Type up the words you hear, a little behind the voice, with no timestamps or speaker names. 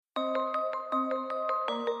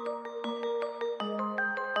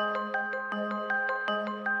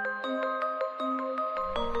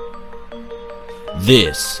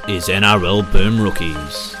This is NRL Boom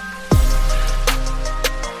Rookies.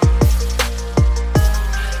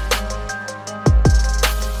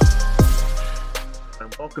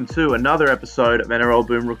 And welcome to another episode of NRL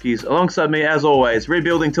Boom Rookies. Alongside me, as always,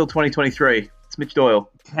 rebuilding till 2023. It's Mitch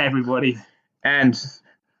Doyle. Hey, everybody. And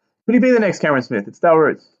could he be the next Cameron Smith? It's Dale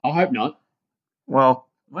Roots. I hope not. Well,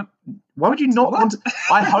 why would you not want to?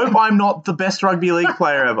 I hope I'm not the best rugby league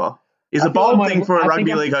player ever. Is a bold thing for a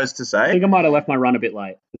rugby league host to I say. think I might have left my run a bit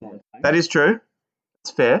late. That is true.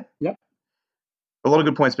 It's fair. Yep. A lot of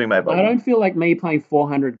good points being made by I don't feel like me playing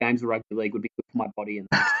 400 games of rugby league would be good for my body in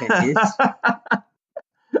the next 10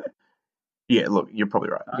 years. Yeah, look, you're probably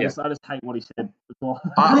right. Yeah. I just hate what he said before.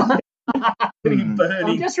 I'm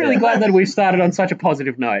just really glad that we started on such a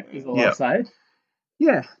positive note, is all I'll say.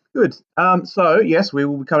 Yeah, good. So, yes, we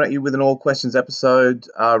will be coming at you with an all questions episode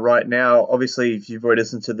right now. Obviously, if you've already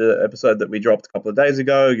listened to the episode that we dropped a couple of days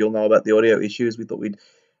ago, you'll know about the audio issues. We thought we'd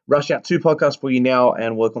rush out 2 podcasts for you now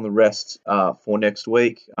and work on the rest for next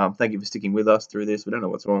week. Thank you for sticking with us through this. We don't know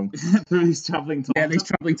what's wrong. Through these troubling times. Yeah, these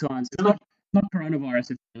troubling times. It's not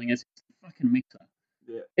coronavirus it's killing us, it's the fucking mixer.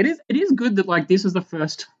 Yeah. It is good that like this is the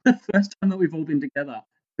first time that we've all been together.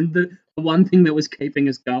 And the one thing that was keeping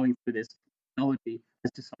us going through this technology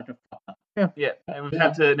is just such a fuck up. Yeah, and we've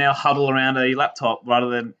had to now huddle around a laptop rather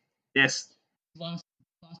than, yes. Last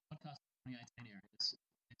podcast 2018 era. It's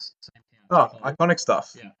same town. Oh, iconic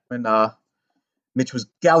stuff. Yeah. When Mitch was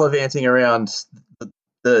gallivanting around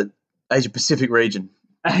the Asia-Pacific region.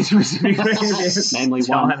 Asia-Pacific region. Namely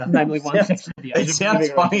China. one section of the It sounds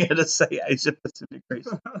Asia-Pacific funnier to say Asia-Pacific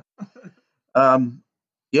region.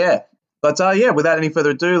 Yeah. But, without any further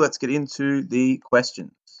ado, let's get into the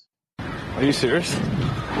questions. Are you serious?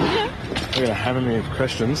 You're going to hammer me with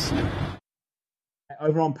questions?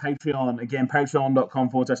 Over on Patreon, again,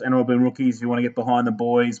 patreon.com/NRL Boom Rookies. If you want to get behind the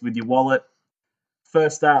boys with your wallet.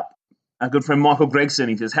 First up, our good friend Michael Gregson.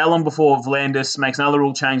 He says, how long before V'landys makes another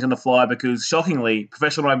rule change on the fly? Because, shockingly,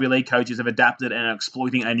 professional rugby league coaches have adapted and are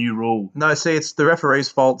exploiting a new rule. No, see, it's the referee's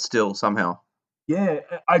fault still, somehow. Yeah,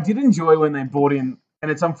 I did enjoy when they brought in, and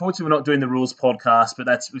it's unfortunate we're not doing the rules podcast, but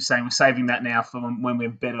we're saving that now for when we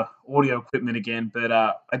have better audio equipment again. But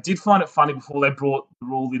I did find it funny before they brought the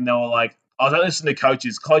rule in. They were like, "I don't listen to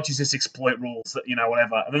coaches. Coaches just exploit rules,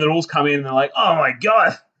 whatever." And then the rules come in, and they're like, "Oh my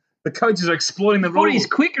god, the coaches are exploiting the rules." Footy's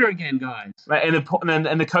quicker again, guys. Right, and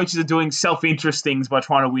the coaches are doing self-interest things by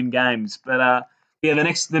trying to win games. But the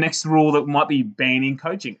next rule that might be banning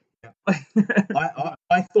coaching.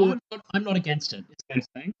 I thought I'm not against it. It's fair to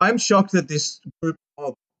say. I'm shocked that this group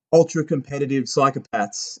of ultra-competitive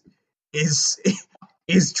psychopaths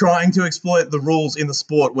is trying to exploit the rules in the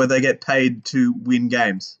sport where they get paid to win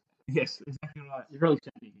games. Yes, exactly right. You're really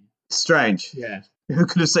shocking. Strange. Yeah. Who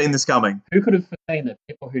could have seen this coming? Who could have foreseen that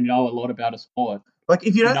people who know a lot about a sport? Like,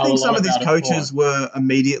 if you don't know think a some lot of these about a coaches sport. were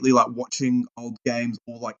immediately like watching old games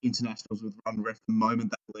or like internationals with run ref the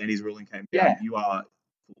moment that V'landys ruling came down, Yeah. you are.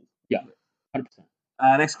 Yeah, 100%.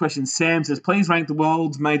 Next question. Sam says, please rank the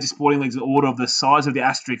world's major sporting leagues in order of the size of the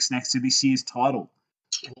asterisk next to this year's title.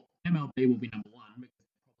 MLB will be number 1.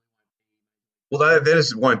 Well, there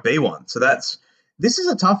just won't be one. So this is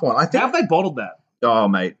a tough one. I How think. have they bottled that? Oh,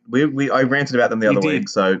 mate, I ranted about them the You other did. week.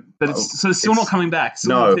 So, But it's still not coming back.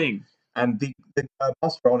 Still no. not a thing. And the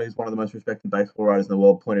Bus Ron, who's one of the most respected baseball writers in the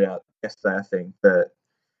world, pointed out yesterday, I think, that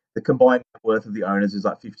the combined net worth of the owners is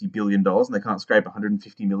like $50 billion, and they can't scrape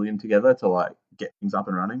 $150 million together to like get things up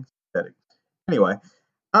and running. Anyway,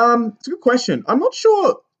 it's a good question. I'm not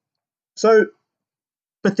sure. So,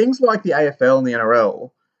 for things like the AFL and the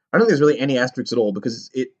NRL, I don't think there's really any asterisks at all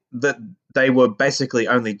because they were basically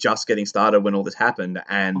only just getting started when all this happened,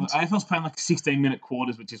 and Well, the AFL's playing like 16-minute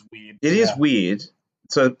quarters, which is weird. it is weird.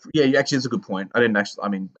 So yeah, actually, it's a good point. I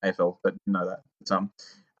AFL, but didn't know that. It's,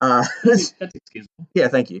 That's excusable. yeah,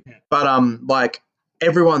 thank you. Yeah. But like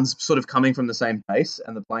everyone's sort of coming from the same pace,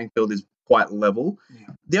 and the playing field is quite level. Yeah.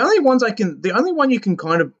 The only one you can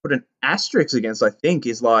kind of put an asterisk against, I think,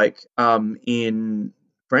 is like in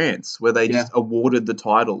France, where they just awarded the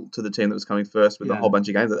title to the team that was coming first with a whole bunch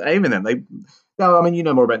of games. Even then, you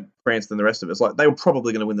know more about France than the rest of us. Like they were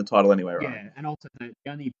probably going to win the title anyway, right? Yeah, and also the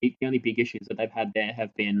only big issues that they've had there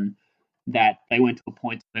have been that they went to a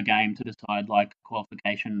point of the game to decide like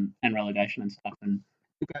qualification and relegation and stuff, and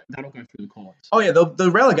that'll go through the courts. Oh yeah,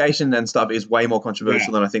 the relegation and stuff is way more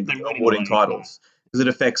controversial than I think Than the winning awarding the league, titles because it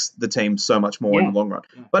affects the team so much more in the long run.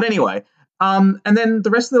 Yeah. But anyway, and then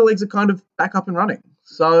the rest of the leagues are kind of back up and running.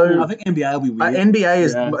 So I think NBA will be weird. NBA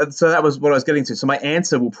is so that was what I was getting to. So my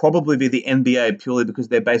answer will probably be the NBA purely because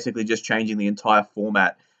they're basically just changing the entire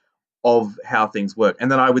format of how things work.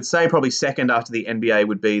 And then I would say probably second after the NBA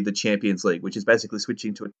would be the Champions League, which is basically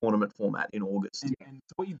switching to a tournament format in August. And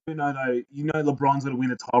what you do know, though, LeBron's going to win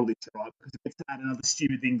the title this year, right? Because he gets to add another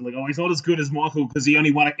stupid thing, like, he's not as good as Michael because he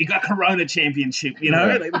only won he got Corona championship, Yeah.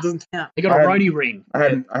 Like, it doesn't count. They got a Roni ring. I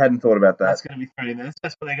hadn't thought about that. That's going to be funny.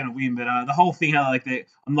 That's what they're going to win. But the whole thing, how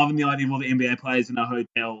I'm loving the idea of all the NBA players in a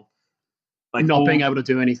hotel, like Not being able to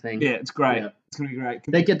do anything. Yeah, it's great. Yeah. It's going to be great.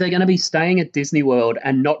 They're going to be staying at Disney World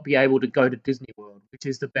and not be able to go to Disney World, which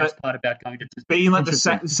is the best part about going to Disney. Being in like the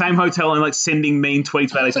Interesting. same hotel and like sending mean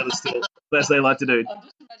tweets about each other still. That's what they like to do. I'm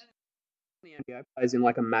just imagining the NBA players in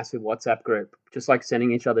like a massive WhatsApp group, just like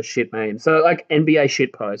sending each other shit memes. So like NBA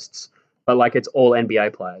shit posts, but like it's all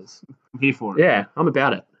NBA players. I'm here for it. Yeah, I'm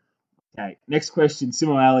about it. Okay, next question.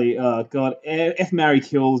 Simo Ali. Oh, God. F. Marry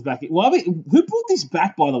Kill is back. Who brought this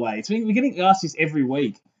back, by the way? We're getting asked this every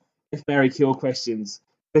week. F. Marry Kill questions.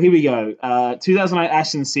 But here we go. 2008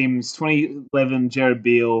 Ashton Sims, 2011 Jared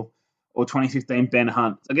Beal, or 2015 Ben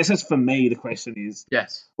Hunt. I guess that's for me, the question is.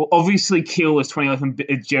 Yes. Well, obviously Kill is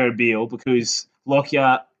 2011 Jared Beal because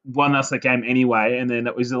Lockyer won us that game anyway, and then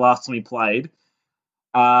that was the last time he played.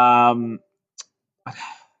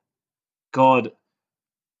 God.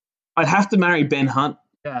 I'd have to marry Ben Hunt.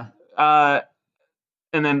 Yeah.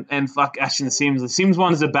 And fuck Ashton Sims. The Sims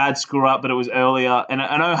one is a bad screw up, but it was earlier. And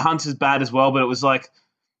I know Hunt is bad as well, but it was like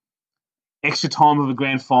extra time of a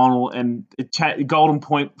grand final, and Golden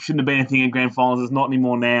Point shouldn't have been anything in grand finals. It's not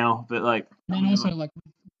anymore now. But like, And then also like with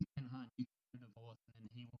Ben Hunt, you can divorce and then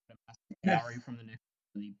he will get a massive dowry from the next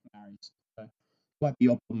person he marries. So it won't be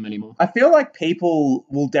your problem anymore. I feel like people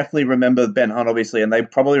will definitely remember Ben Hunt, obviously, and they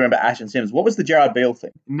probably remember Ashton Sims. What was the Gerard Beal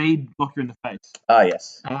thing? need Lockyer in the face. Ah,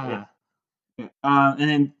 yes. Ah. And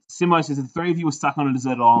then Simo says, the three of you were stuck on a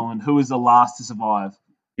desert island. Who was the last to survive?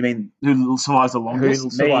 You mean Who survives the longest? Who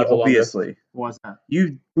me, survived the longest? obviously. Why is that?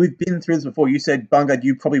 We've been through this before. You said, Bungard,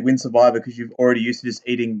 you probably win Survivor because you've already used to just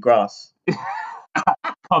eating grass.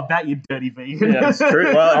 Oh, that you dirty vegan. Yeah, that's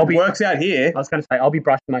true. Well, it works out here. I was going to say, I'll be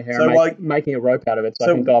brushing my hair So, and like- making a rope out of it so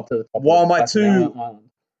so I can go up to the top while of my fucking two- island.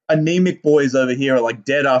 Anemic boys over here are like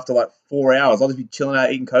dead after like 4 hours. I'll just be chilling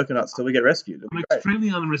out eating coconuts till we get rescued. It'll I'm be great. extremely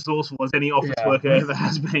unresourceful as any office Yeah. worker ever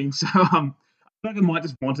has been. So I feel like I might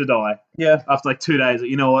just want to die Yeah, after like 2 days. Like,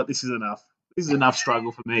 you know what? This is enough. This is enough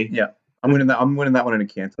struggle for me. yeah. I'm winning that one in a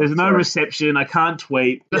canter. There's no Sorry. reception. I can't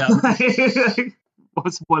tweet. Yeah.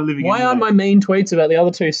 What's the point of living? Why in aren't there? my mean tweets about the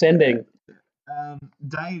other two sending?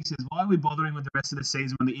 Dave says, why are we bothering with the rest of the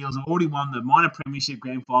season when the Eels have already won the minor premiership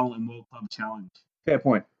grand final and World Club Challenge? Fair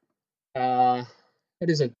point. It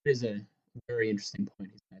is a very interesting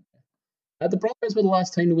point he's made there. The Broncos were the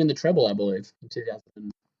last team to win the treble, I believe, in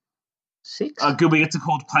 2006. Good, we get to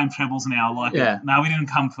call playing trebles now. I like Yeah. it. No, we didn't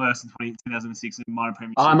come first in 2006 in minor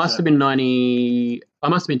premiership. I must so- have been 90. I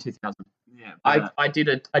must have been 2000. Yeah, I did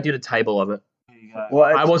a table of it. there you go.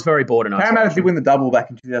 Well, I was very bored and Parramatta did win the double back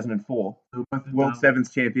in 2004. They were both in World double.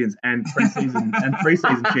 Sevens champions and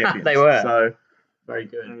preseason champions. They were. So very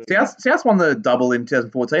good. South won the double in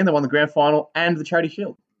 2014. They won the grand final and the Charity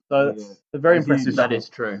Shield. So that's a very impressive. That is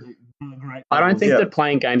true. Great. I don't think Yeah. that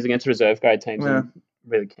playing games against reserve grade teams Yeah.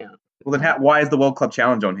 really count. Well, then why is the World Club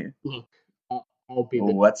Challenge on here? Look, I'll be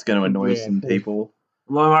Oh, that's going to annoy Yeah. some people.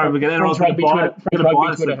 Well, all right, we're going French rugby Twitter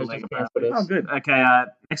has just cancelled us. Oh, good. Okay,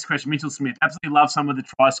 next question. Mitchell Smith. Absolutely love some of the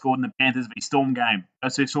tries scored in the Panthers v Storm game.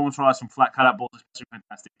 Those two Storm tries from flat cut-up balls, especially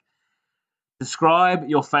fantastic. Describe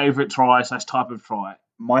your favourite try / type of try.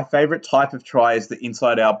 My favourite type of try is the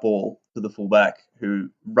inside-out ball to the fullback who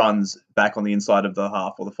runs back on the inside of the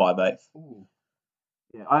half or the 5/8.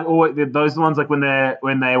 Yeah, I always those are the ones like when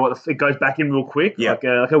it goes back in real quick, Yeah.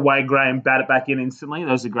 like a Wade Graham bat it back in instantly.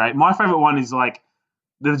 Those are great. My favourite one is like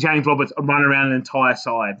the James Roberts run around an entire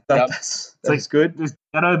side. That's like- good.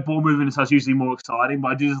 I know ball movement and stuff is usually more exciting, but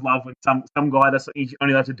I do just love when some guy that's you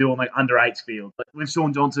only have to do on like under 8s field. Like when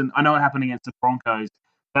Sean Johnson, I know it happened against the Broncos,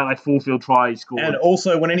 that like full field try he scored. And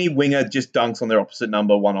also when any winger just dunks on their opposite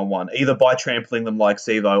number one-on-one, either by trampling them like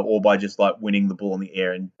Sevo or by just like winning the ball in the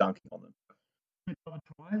air and dunking on them.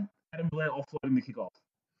 Try, Adam Blair offloading the kickoff.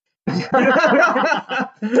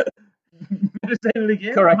 Just say it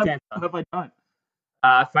again. Correct I answer. hope I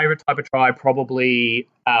don't. Favorite type of try, probably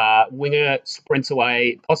winger sprints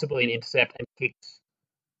away, possibly an intercept, and kicks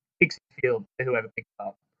the field to whoever picks it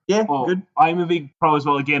up. Yeah, Oh, good. I'm a big pro as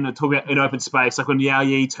well. Again, to talk about in open space, like when Yao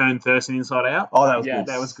Yi turned Thurston inside out. Oh, that was Yes. good.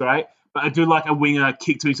 That was great. But I do like a winger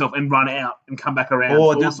kick to himself and run out and come back around.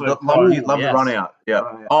 Oh, Also, love yes. the run out. Yeah.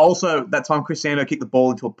 Run out. Oh, also, that time Chris Sando kicked the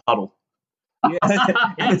ball into a puddle.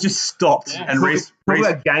 yeah. And it just stopped. Yeah. And Reece Talk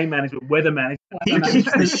about game management, weather management. he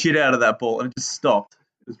kicked the shit out of that ball and it just stopped.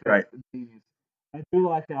 It was great. I do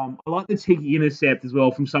like I like the cheeky intercept as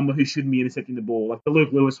well from someone who shouldn't be intercepting the ball, like the Luke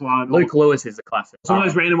Lewis one. Luke Lewis is a classic. Some of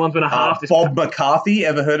those random ones when a half just Bob McCarthy,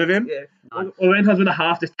 ever heard of him? yeah. Or random times when a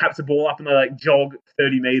half just taps the ball up and they like jog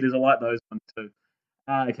 30 meters. I like those ones too.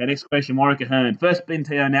 Okay, next question. Warwick Ahern. First Ben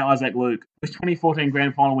Teo, now Isaac Luke. Which 2014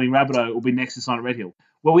 grand final winning Rabbitoh will be next to sign at Red Hill?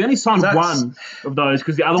 Well, we only signed one of those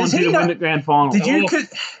because the other one didn't win the grand final. Did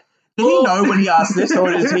he know when he asked this,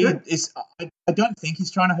 or is he? I don't think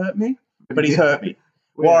he's trying to hurt me, but he's hurt me.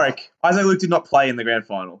 Warwick, Isaac Luke did not play in the grand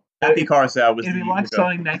final. Happy Coruscant was. It'd be like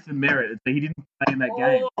signing Nathan Merritt. He didn't play in that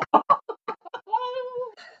game.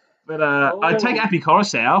 But I'd take Happy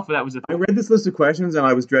Coruscant, but that was I read this list of questions and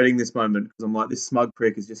I was dreading this moment because I'm like, this smug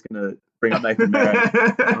prick is just going to bring up Nathan Merritt.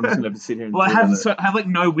 I'm just going to have to sit here and I have like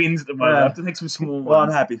no wins at the moment. I have to take some small ones. Well,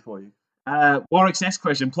 I'm happy for you. Warwick's next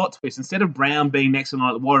question, plot twist. Instead of Brown being next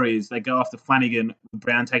tonight at the Warriors, they go after Flanagan, with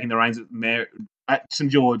Brown taking the reins at St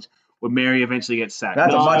George, where Mary eventually gets sacked.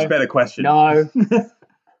 That's a much better question. No.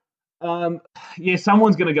 Yeah,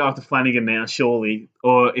 someone's going to go after Flanagan now, surely,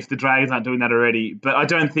 or if the Dragons aren't doing that already. But I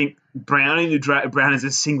don't think Brown has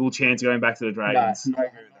a single chance of going back to the Dragons. No, I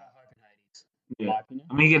agree with that. Yeah. In my opinion.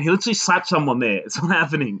 I mean, again, he literally slapped someone there. It's not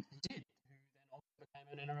happening. He did. Who then also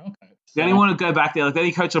became an NRL coach. The only one to go back there, like the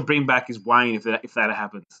only coach I'll bring back is Wayne if that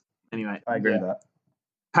happens. Anyway, I agree with that.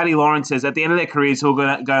 Paddy Lawrence says at the end of their careers, he'll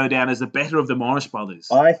go down as the better of the Morris brothers.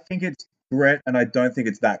 I think it's Brett, and I don't think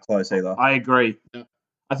it's that close either. I agree. Yeah.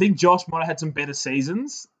 I think Josh might have had some better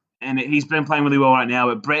seasons, and he's been playing really well right now.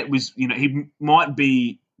 But Brett was, he might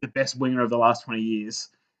be the best winger of the last 20 years.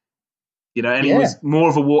 And he was more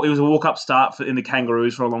of a walk. He was a walk-up start in the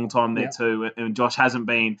Kangaroos for a long time there too, and Josh hasn't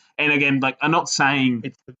been. And again, like I'm not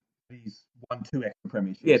saying he's won 2 extra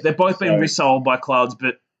premierships. Yeah, they've both been wrist-sold by clubs,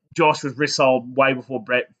 but Josh was wrist-sold way before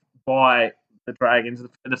Brett by the Dragons.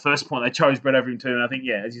 At the first point, they chose Brett over him too, and I think,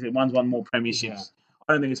 as you said, one's won more premierships. Yeah.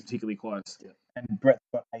 I don't think it's particularly close. Yeah. And Brett's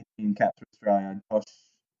got 18 caps for Australia. Josh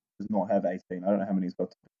does not have 18. I don't know how many he's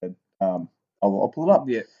got. I'll pull it up.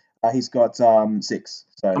 Yeah. He's got 6.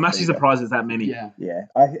 So I'm actually surprised there's that many. Yeah.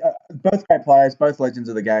 Both great players, both legends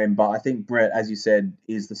of the game, but I think Brett, as you said,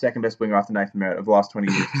 is the second best winger after Nathan Merritt of the last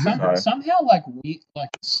 20 years. Somehow,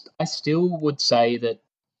 I still would say that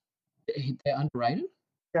they're underrated.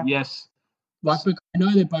 Yeah. Yes. I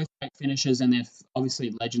know they're both great finishers and they're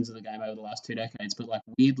obviously legends of the game over the last 2 decades, but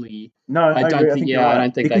weirdly, I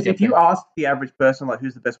don't think because if you ask the average person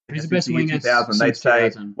who's the best winger since 2000, they'd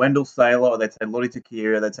say Wendell Saylor, or they'd say Lottie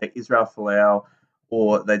Takira, they'd say Israel Folau,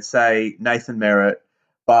 or they'd say Nathan Merritt.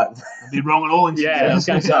 But they'd be wrong at all. I was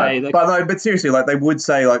going to say, but seriously, they would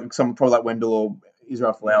say someone probably like Wendell or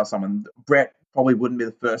Israel Folau or someone. Brett probably wouldn't be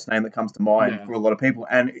the first name that comes to mind for a lot of people,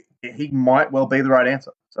 and he might well be the right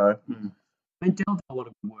answer. So. And Dell did a lot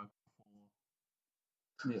of good work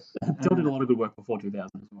before. Yeah. Dell did a lot of good work before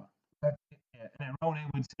 2000 as well. And then Rowan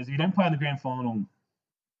Edwards says, if you don't play in the grand final,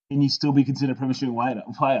 can you still be considered a premiership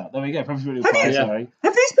player? There we go, premiership player, sorry.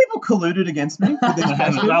 Have these people colluded against me?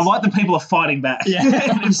 I like the people are fighting back.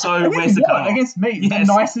 Yeah. And so, where's the cut? Against me? Yes.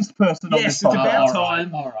 The nicest person on this Yes, it's about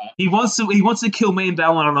time. All right. He wants to kill me and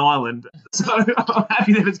Dallin on an island. So I'm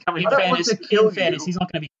happy that it's coming. In fairness, he's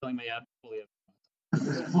not going to be killing me out fully.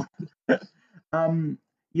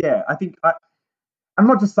 I think I'm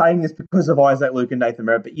not just saying this because of Isaac Luke and Nathan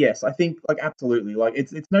Merritt, but yes, I think absolutely,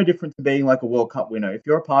 it's no different to being a World Cup winner. If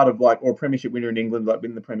you're a part of or a premiership winner in England,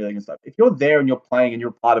 winning the Premier League and stuff, if you're there and you're playing and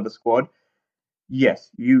you're part of a squad, yes,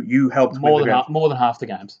 you helped more than half the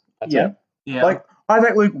games. That's it. Yeah.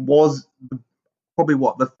 Isaac Luke was probably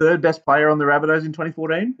the third best player on the Rabbitohs in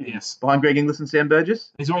 2014. Yes, behind Greg Inglis and Sam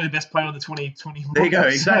Burgess. He's already the best player on the 2020. There you go,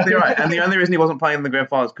 exactly right. And the only reason he wasn't playing in the grand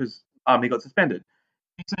finals because he got suspended.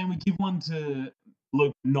 You're saying we give one to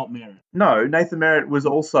Luke, not Merritt? No, Nathan Merritt was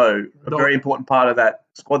also a very important part of that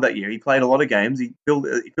squad that year. He played a lot of games. He filled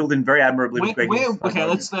in very admirably with Greg. I've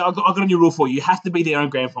got a new rule for you. You have to be there on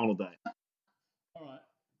grand final day. All right.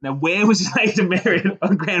 Now, where was Nathan Merritt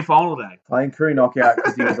on grand final day? Playing crew knockout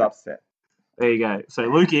because he was upset. There you go. So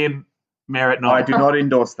Luke in, Merritt not. I do not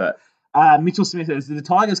endorse that. Mitchell Smith says, do the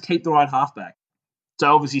Tigers keep the right halfback?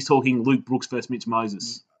 So obviously he's talking Luke Brooks versus Mitch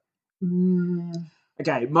Moses.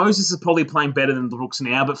 Okay, Moses is probably playing better than Brooks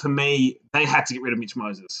now, but for me, they had to get rid of Mitch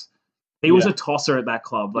Moses. He was a tosser at that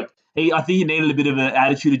club. I think he needed a bit of an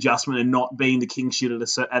attitude adjustment and not being the king shit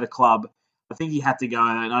at a club. I think he had to go.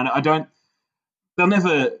 And they'll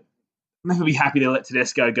never be happy to let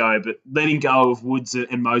Tedesco go, but letting go of Woods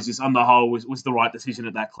and Moses on the whole was the right decision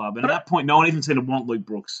at that club. And at that point, no one even seemed to want Luke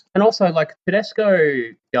Brooks. And also,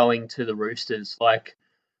 Tedesco going to the Roosters,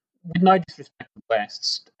 with no disrespect to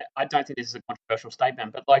West, I don't think this is a controversial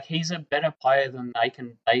statement, but he's a better player than they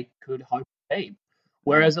could hope keep.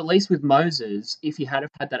 Whereas at least with Moses, if he had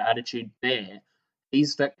have had that attitude there,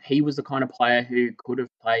 he was the kind of player who could have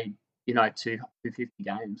played, 250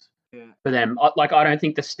 games for them. I don't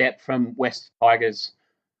think the step from West Tigers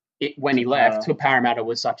when he left to Parramatta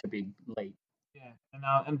was such a big leap. Yeah,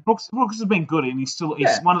 and Brooks has been good, and he's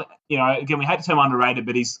one of the, again, we hate to say him underrated,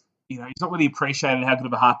 but he's not really appreciated how good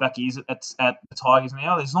of a halfback he is at the Tigers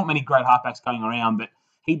now. There's not many great halfbacks going around, but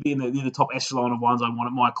he'd be in the top echelon of ones I want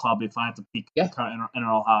at my club if I had to pick the current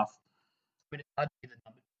NRL half. But it's hard to be the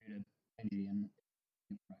number 2 to Benji and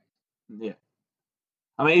yeah.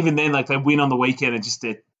 I mean, even then, they win on the weekend, and he's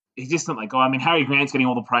just not that guy. I mean, Harry Grant's getting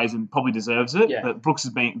all the praise and probably deserves it, but Brooks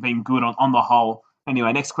has been good on the whole.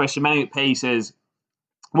 Anyway, next question. Manny P says,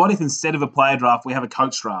 what if instead of a player draft, we have a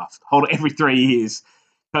coach draft? Hold it every 3 years.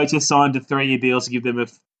 Coaches signed to 3-year deals to give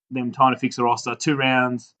them time to fix the roster. 2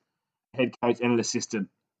 rounds, head coach and an assistant.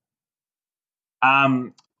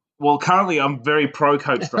 Well, currently I'm very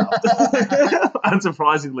pro-coach draft,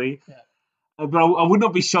 unsurprisingly. Yeah. But I would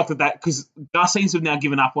not be shocked at that because Gus seems to have now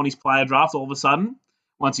given up on his player draft all of a sudden.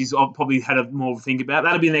 Once he's probably had more of a think about it.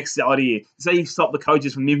 That'll be the next idea. Say you stop the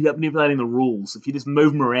coaches from manipulating the rules. If you just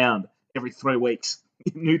move them around every 3 weeks,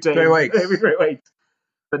 new team 3 weeks, every 3 weeks.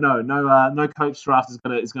 But no coach draft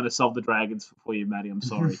is gonna solve the Dragons for you, Matty. I'm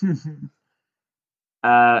sorry.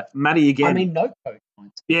 Matty again. I mean, no coach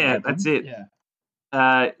points. Yeah, that's it. Yeah.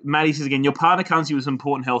 Matty says again, your partner comes to you with some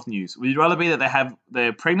important health news. Would you rather be that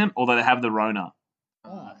they're pregnant or that they have the Rona?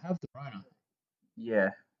 Have the Rona.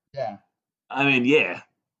 Yeah. Yeah. I mean, yeah.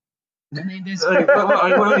 I mean, there's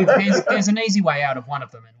an easy way out of one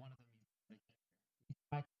of them, and one of them.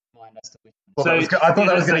 I thought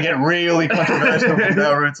that was going to get really controversial from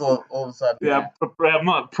our roots all of a sudden. Yeah,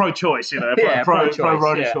 pro-choice, pro-choice,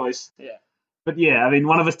 pro-Rona choice. Yeah. But yeah, I mean,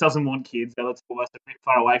 one of us doesn't want kids. The other's almost a bit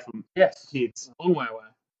far away from kids. A long way away.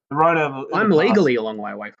 The Rona. I'm legally a long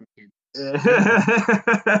way away from kids.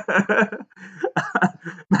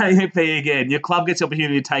 Maybe again, your club gets the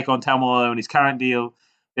opportunity to take on Tamalolo in his current deal.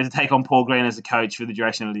 There's to take on Paul Green as a coach for the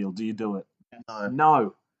duration of the deal. Do you do it?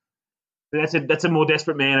 No. That's a more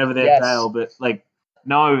desperate man over there, Dale. But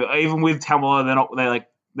no, even with Tamalolo,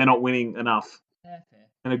 they're not winning enough. Yeah, fair.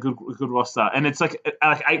 And a good roster, and it's like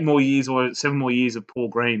 8 more years or 7 more years of Paul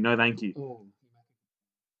Green. No, thank you. Ooh.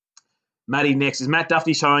 Matty next is Matt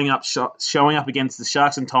Duffy showing up against the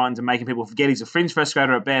Sharks and Titans and making people forget he's a fringe first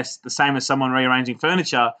grader at best. The same as someone rearranging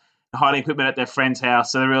furniture and hiding equipment at their friend's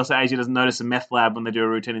house, so the real estate agent doesn't notice a meth lab when they do a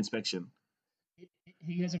routine inspection.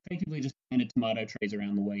 He has effectively just planted tomato trees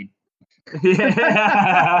around the weed. Yeah.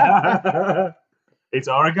 It's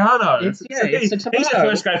oregano. It's a tomato. He's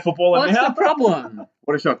first grade footballer. What's the problem?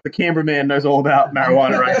 What a shock. The Canberra man knows all about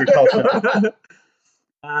marijuana or agriculture.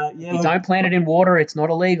 You don't plant it in water, it's not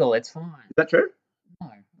illegal. It's fine. Is that true? No,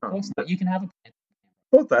 of course not. You can have a plant.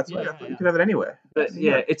 Well, that's right. You can have it anywhere. But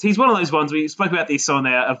he's one of those ones. We spoke about this on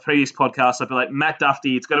a previous podcast. I'd be like, Matt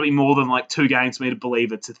Duffy, it's got to be more than 2 games for me to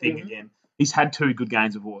believe it's a thing again. He's had 2 good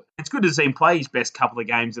games before. It's good to see him play his best couple of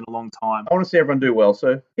games in a long time. I want to see everyone do well,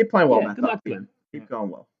 so keep playing well, Matt. Good luck to him. Keep going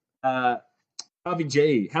well. Harvey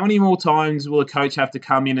G, how many more times will a coach have to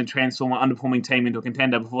come in and transform an underperforming team into a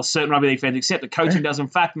contender before certain rugby league fans accept that coaching does in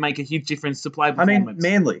fact make a huge difference to play performance? I mean,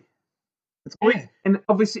 Manly. That's all and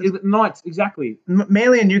obviously, Knights, exactly.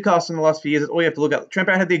 Manly and Newcastle in the last few years, that's all you have to look at. Trent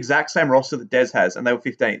Barrett had the exact same roster that Des has, and they were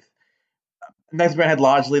 15th. Nathan Brown had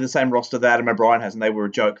largely the same roster that Adam O'Brien has, and they were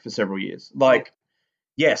a joke for several years.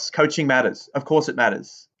 Yes, coaching matters. Of course it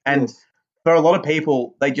matters. And for a lot of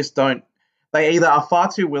people, they just don't. They either are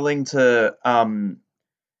far too willing to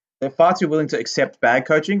accept bad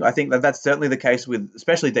coaching. I think that's certainly the case with,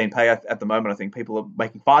 especially Dean Pay at the moment. I think people are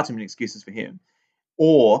making far too many excuses for him,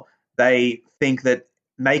 or they think that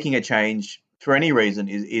making a change for any reason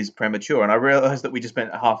is premature. And I realize that we just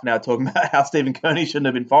spent half an hour talking about how Stephen Kearney shouldn't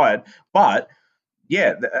have been fired, but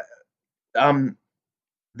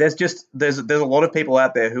there's a lot of people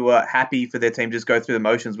out there who are happy for their team to just go through the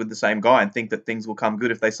motions with the same guy and think that things will come good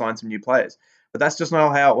if they sign some new players. But that's just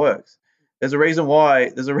not how it works. There's a reason why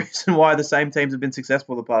the same teams have been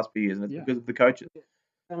successful the past few years, and it's because of the coaches.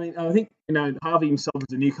 I mean, I think Harvey himself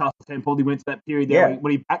as a Newcastle fan probably went to that period there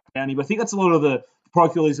when he backed Brownie. But I think that's a lot of the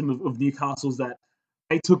parochialism of Newcastle's that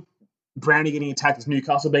they took Brownie getting attacked as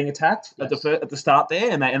Newcastle being attacked at the start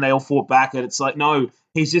there, and they all fought back. And it's like, no,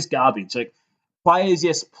 he's just garbage. Players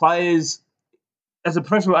as a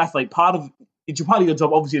professional athlete, part of your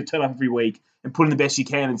job obviously to turn up every week and put in the best you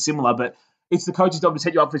can and similar, but it's the coach's job to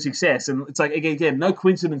set you up for success. And it's again, no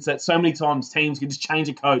coincidence that so many times teams can just change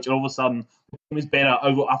a coach and all of a sudden the team is better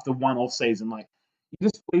after one off season. You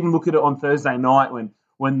just even look at it on Thursday night when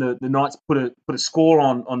when the Knights put a score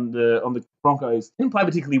on the Broncos. Didn't play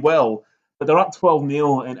particularly well, but they're up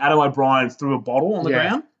 12-0, and Adam O'Brien threw a bottle on the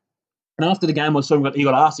ground. And after the game, he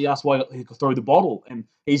got asked. He asked why he could throw the bottle, and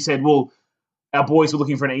he said, "Well, our boys were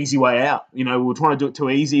looking for an easy way out. We were trying to do it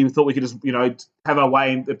too easy. We thought we could just, have our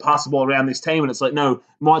way and pass the ball around this team. And it's like, no,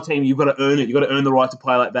 my team, you've got to earn it. You've got to earn the right to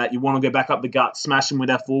play like that. You want to go back up the gut, smash them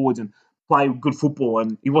with our forwards and play good football."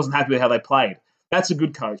 And he wasn't happy with how they played. That's a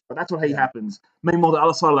good coach, but that's what happens. Meanwhile, the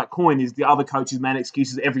other side of that coin is the other coaches made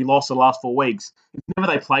excuses every loss of the last 4 weeks.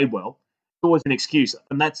 Whenever they played well, it's always an excuse.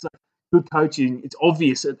 And that's good coaching. It's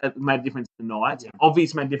obvious it made a difference at the Knights. Yeah.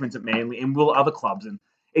 Obvious made a difference at Manly and will other clubs. And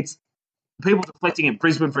it's people deflecting in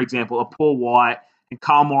Brisbane, for example, Paul White and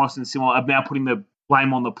Carl Morris and similar are now putting the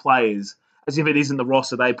blame on the players as if it isn't the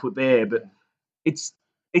roster they put there. But it's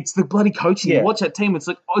the bloody coaching. You watch that team, it's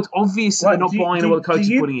like, it's obvious they're not buying into what the coach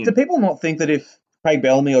is putting in. Do people not think that if Craig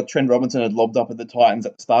Bellamy or Trent Robinson had lobbed up at the Titans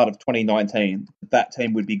at the start of 2019, that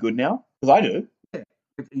team would be good now? Because I do. Yeah.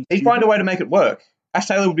 He'd find a way to make it work. Ash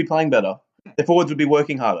Taylor would be playing better. Their forwards would be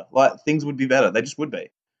working harder. Like, things would be better. They just would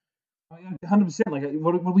be. 100%. Like,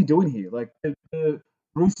 what are we doing here? Like, the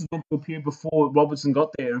Roosters meant to appear before Robertson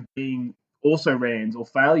got there of being also rans or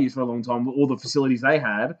failures for a long time with all the facilities they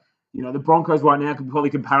had. The Broncos right now could be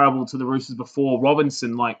probably comparable to the Roosters before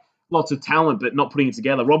Robinson, like lots of talent, but not putting it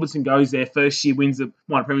together. Robinson goes there, first year wins the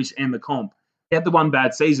minor premiership and the comp. He had the one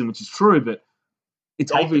bad season, which is true, but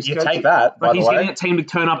it's obvious. You take that, by the way. He's getting that team to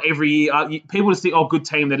turn up every year. People just think, good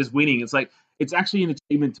team, they're just winning. It's like, it's actually an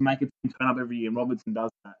achievement to make a team turn up every year, and Robinson does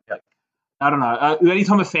that. Like, I don't know.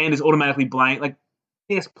 Anytime a fan is automatically blamed, like,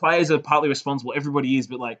 yes, players are partly responsible, everybody is,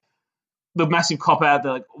 but like, the massive cop-out,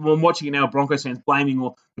 like, well, I'm watching it now, Broncos fans blaming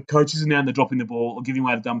or the coaches are now and they're dropping the ball or giving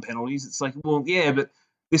away the dumb penalties. It's like, well, yeah, but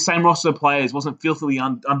this same roster of players wasn't filthily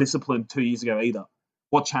undisciplined 2 years ago either.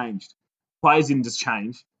 What changed? Players didn't just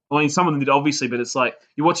change. I mean, some of them did, obviously, but it's like,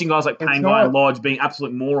 you're watching guys like Pangai and Lodge being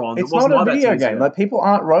absolute morons. It's not a video game. Like, people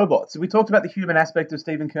aren't robots. We talked about the human aspect of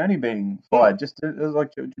Stephen Kearney being fired just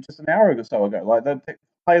an hour or so ago. Like, the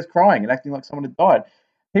players crying and acting like someone had died.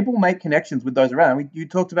 People make connections with those around. You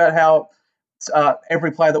talked about how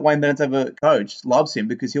every player that Wayne Bennett's ever coached loves him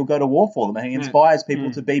because he'll go to war for them and he inspires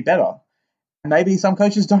people to be better. Maybe some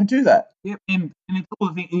coaches don't do that. Yeah, and it's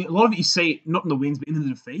all the thing. A lot of it you see not in the wins but in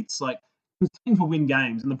the defeats. Like, because teams will win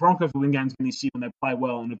games, and the Broncos will win games this year when they play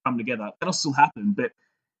well and they come together. That'll still happen. But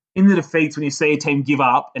in the defeats, when you see a team give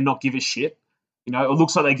up and not give a shit, it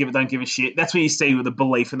looks like they don't give a shit. That's where you see with the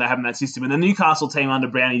belief and they have in that system. And the Newcastle team under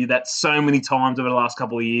Brownie did that so many times over the last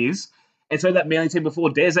couple of years. And so that Manly team before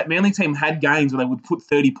Des, that Manly team had games where they would put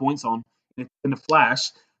 30 points on in a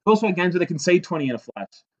flash. They also had games where they concede 20 in a flash.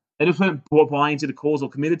 They just weren't buying into the cause or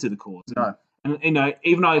committed to the cause. No. And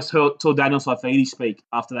even I saw Daniel Saifidi speak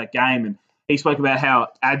after that game, and he spoke about how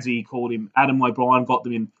Adzi called him, Adam O'Brien got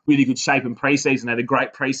them in really good shape in preseason. They had a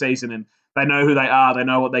great preseason, and they know who they are. They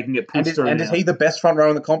know what they can get pushed through. And is he the best front row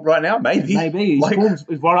in the comp right now? Maybe. His form's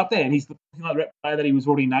right up there, and he's the rep player that he was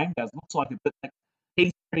already named as. Looks like it, but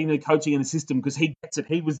he's getting the coaching in the system because he gets it.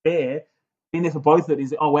 He was there, been there for both of it.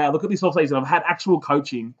 He's wow, look at this offseason. I've had actual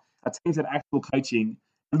coaching. Our team's had actual coaching,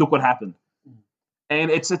 and look what happened.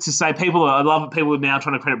 And it's to say I love it. People are now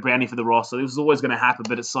trying to credit Brownie for the roster. This was always going to happen,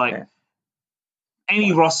 but it's like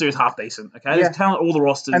any roster is half decent. Okay, there's talent all the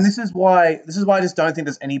rosters, and this is why I just don't think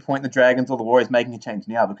there's any point in the Dragons or the Warriors making a change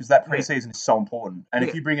now because that preseason is so important. And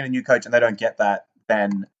if you bring in a new coach and they don't get that,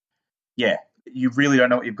 then you really don't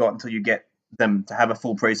know what you've got until you get them to have a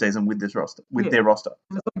full preseason with this roster, their roster.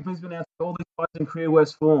 And it's like Brisbane now, all these guys in career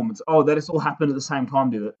worst form. It's that it's all happened at the same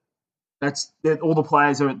time, did it? All the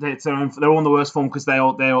players are they're all in the worst form because they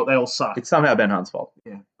all suck. It's somehow Ben Hunt's fault.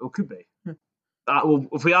 Yeah, it could be. Well,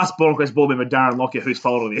 if we ask Broncos board member Darren Lockyer whose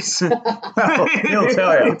fault it is, he'll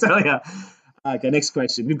tell you. He'll tell you. Okay, next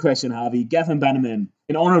question. Good question, Harvey. Gavin Bannerman,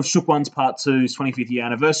 in honour of Shook One's Part 2's 25th year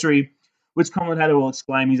anniversary, which commentator will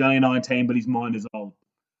exclaim he's only 19 but his mind is old?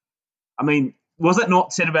 I mean, was that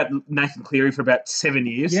not said about Nathan Cleary for about 7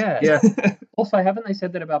 years? Yeah. Also, haven't they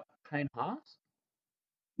said that about Payne Haas?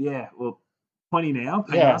 Yeah, well, 20 now.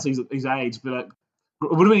 Payne Haas, his age, but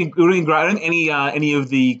it would have been great. I don't think any of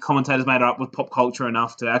the commentators made it up with pop culture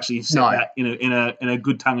enough to actually say that in a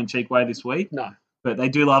good tongue-in-cheek way this week. No. But they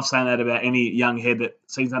do love saying that about any young head that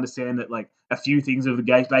seems to understand that, like, a few things of the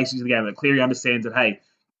basics of the game. That Cleary understands that, hey,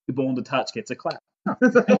 the ball into touch gets a clap.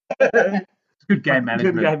 Good game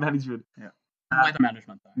management. Good game management. Yeah. Weather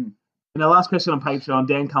management, though. And the last question on Patreon,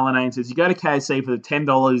 Dan Cullinane says, you go to KFC for the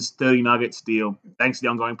 $10, 30 nuggets deal, thanks to the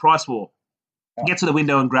ongoing price war. You get to the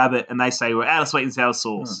window and grab it, and they say, we're out of sweet and sour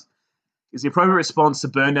sauce. Is the appropriate response to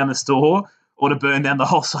burn down the store or to burn down the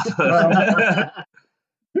whole suburb?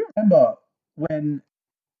 remember when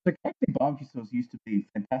the KFC barbecue sauce used to be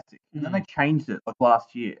fantastic, and then they changed it like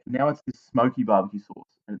last year. Now it's this smoky barbecue sauce,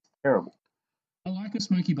 and it's terrible. I like a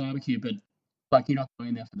smoky barbecue, but like you're not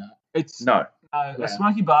going there for that. It's No, a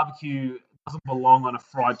smoky barbecue doesn't belong on a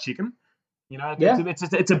fried chicken. You know, Yeah.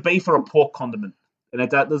 it's a beef or a pork condiment, and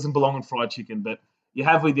that doesn't belong on fried chicken. But you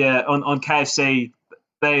have with on KFC,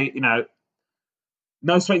 they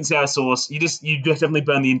no sweet and sour sauce. You definitely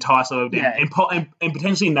burn the entire sauce down, and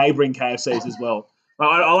potentially neighbouring KFCs as well.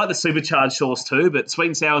 I like the supercharged sauce too, but sweet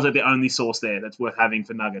and sours are the only sauce there that's worth having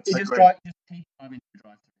for nuggets. You just keep driving to the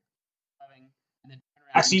drive-through. And then turn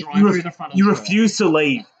around Actually, and drive through the front of you the store. refuse to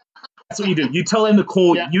leave. That's what you do. You tell them to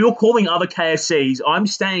call. Yeah. You're calling other KFCs. I'm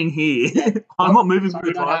staying here. I'm not moving from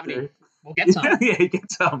Sorry, the we don't have any. drive-through. We'll get some. Yeah, you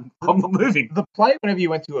get some. I'm not moving. the play whenever you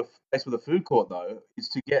went to a place with a food court though is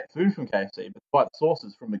to get food from KFC, but buy the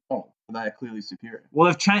sauces from McDonald's, and they are clearly superior. Well,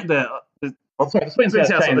 they've changed the Oh, sorry, the sweet and Sweet and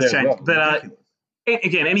sour sour changed sauce there as changed, well. but, Ridiculous.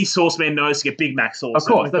 again, any sauce man knows to get Big Mac sauce. Of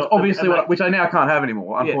course, And that's they've got- obviously and which I now can't have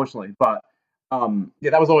anymore, Yeah. unfortunately. But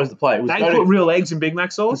that was always the play. It was They go to- put real eggs in Big Mac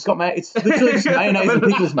it's sauce. got it's literally just mayonnaise and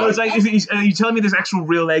pickles, I was mate. like, are you telling me there's actual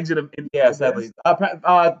real eggs in a? Yeah, sadly.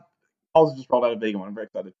 I was just rolled out a vegan one. I'm very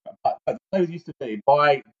excited. But the play used to be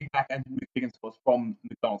buy Big Mac and McChicken sauce from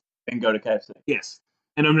McDonald's, then go to KFC. Yes.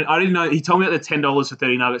 And I didn't know. He told me about the $10 for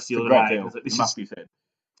 30 nuggets the It's a other great day. I deal. was like, It this must is be said.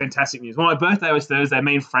 fantastic news. Well, my birthday was Thursday.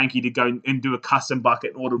 Me and Frankie did go and do a custom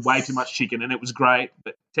bucket and ordered way too much chicken, and it was great.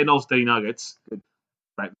 But $10 30 nuggets, good,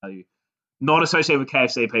 great value. Not associated with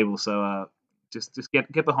KFC people, so just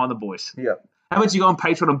get behind the boys. Yeah. How about you go on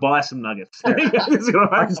Patreon and buy some nuggets? Yeah. That's all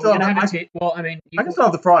right. I can still We're gonna have, have a well, I mean, I can still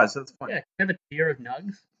have the fries, so that's fine. yeah, have a tier of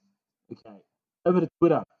nugs. Okay. Over to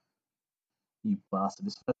Twitter. You bastard.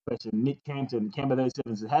 This first question. Nick Campton, Camber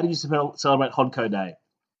 37 says, how do you celebrate Hodco Day?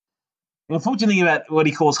 The unfortunate thing about what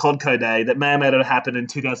he calls Hodco Day that may or may not have happened in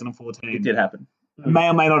 2014. It did happen. May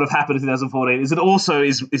or may not have happened in 2014. Is it also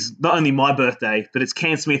is not only my birthday, but it's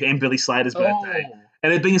Cam Smith and Billy Slater's birthday. Oh.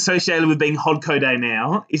 And it being associated with being Hodco Day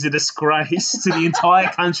now is a disgrace to the entire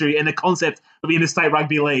country and the concept of interstate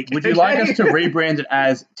rugby league. Would you like us to rebrand it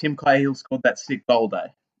as Tim Cahill scored that sick goal day?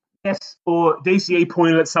 Yes, or DCE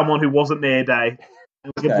pointed at someone who wasn't there day.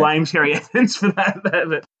 And we can Okay. blame Cherry Evans for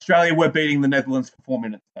that. Australia were beating the Netherlands for 4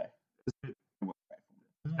 minutes today.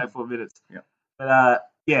 4 minutes. Yeah. But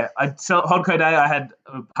Hodco Day. I had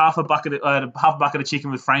half a bucket of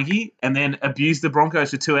chicken with Frankie, and then abused the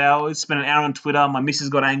Broncos for 2 hours. Spent an hour on Twitter. My missus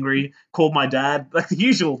got angry. Called my dad. Like the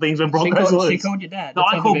usual things when Broncos She lose. called your dad. No,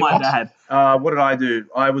 I called my dad. What did I do?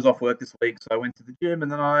 I was off work this week, so I went to the gym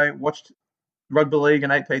and then I watched rugby league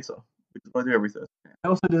and ate pizza, which is what I do every Thursday. I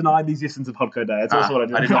also denied the existence of Hodco Day. That's also what I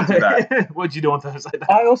did. I did not do that. What did you do on Thursday?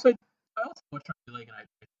 I also watched rugby league and I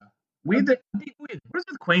Weird that, what is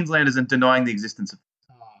with Queenslanders and denying the existence of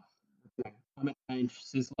climate change,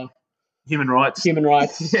 Sizzler, Human rights. human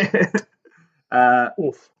rights.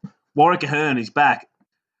 Oof. Warwick Ahern is back.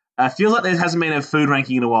 Feels like there hasn't been a food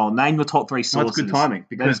ranking in a while. Name your top 3 Well, sauces. it's good timing That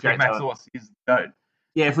because is great Big Mac timing. sauce is good.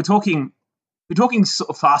 Yeah, if we're talking sort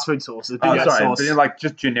of fast food sauces, Big Oh, Mac sorry, sauce. but in like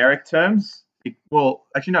just generic terms,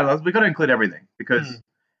 actually no, we've got to include everything because.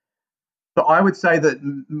 So I would say that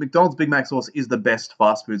McDonald's Big Mac sauce is the best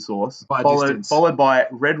fast food sauce, By a followed distance. by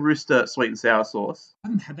Red Rooster sweet and sour sauce. I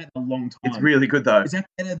haven't had that in a long time. It's really good though. Is that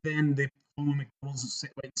better than the former McDonald's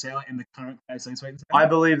sweet and sour and the current KFC sweet and sour? I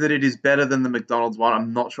believe that it is better than the McDonald's one.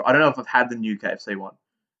 I'm not sure. I don't know if I've had the new KFC one.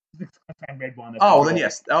 The red one. Oh, well, then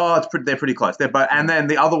yes. Oh, they're pretty close. They're both, and then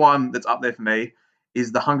the other one that's up there for me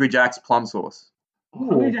is the Hungry Jack's plum sauce.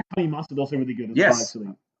 Hungry Jack honey mustard also really good as Yes.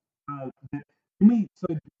 well, actually. We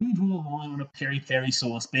draw a line on a peri-peri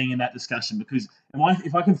sauce being in that discussion because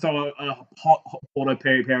if I can throw a hot auto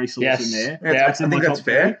peri-peri sauce Yes. in there, Yeah, that's I in think my that's top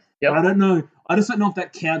fair. three. Yep. But I don't know. I just don't know if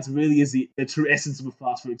that counts really as the true essence of a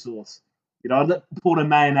fast food sauce. You know, I'd let pour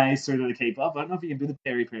mayonnaise through to the keeper, but I don't know if you can do the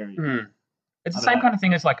peri-peri. It's the I don't same know. kind of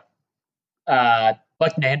thing as like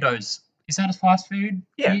Nando's. Is that a fast food?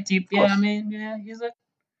 Yeah, I mean, yeah, is it?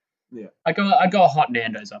 Yeah. I go a hot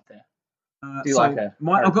Nando's up there. Do you like a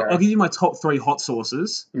I'll give you my top 3 hot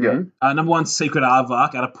sauces. Yeah. Number 1, Secret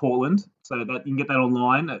Aardvark out of Portland. So that you can get that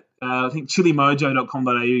online. I think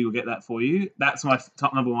chilimojo.com.au you'll get that for you. That's my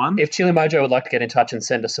top number 1. If Chili Mojo would like to get in touch and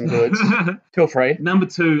send us some goods, feel free. Number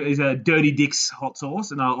 2 is a Dirty Dick's hot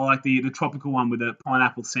sauce, and I like the tropical one with the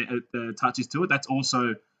pineapple touches to it. That's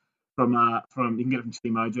also from you can get it from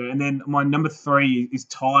Chili Mojo. And then my number 3 is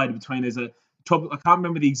tied between I can't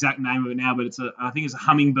remember the exact name of it now, but I think it's a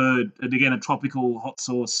hummingbird, and again a tropical hot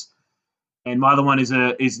sauce. And my other one is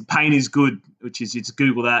Pain is Good, which is you just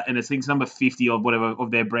Google that, and I think it's number 50 of whatever of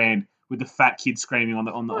their brand, with the fat kid screaming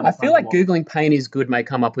on the. I feel like Googling pain is good may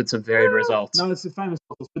come up with some varied results. No, it's a famous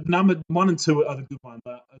sauce. But number 1 and 2 are the good ones.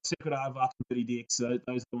 Secret Aardvark and Dirty Dicks. So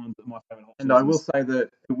those are the ones that are my favourite hot sauces. And I will say that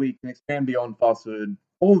we can expand beyond fast food.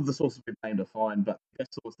 All of the sauces we've named are fine, but the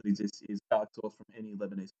best sauce that exists is garlic sauce from any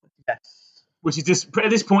Lebanese place. Yes. Which is just,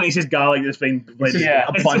 at this point, it's just garlic that's been blended.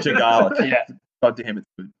 A bunch of garlic. Yeah. God damn, it's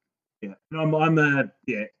good. Yeah. I'm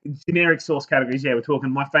generic sauce categories. Yeah, we're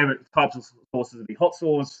talking my favourite types of sauces would be hot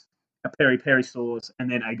sauce, a peri-peri sauce,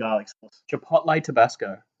 and then a garlic sauce. Chipotle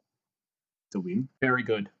Tabasco. It's a win. Very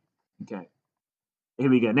good. Okay. Here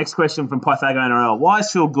we go. Next question from Pythago NRL. Why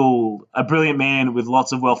is Phil Gould, a brilliant man with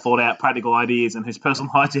lots of well thought out practical ideas and whose personal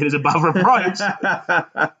hygiene is above reproach,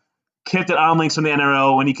 kept at arm's length from the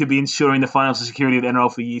NRL when he could be ensuring the financial security of the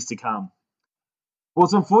NRL for years to come? Well,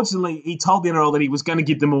 unfortunately, he told the NRL that he was going to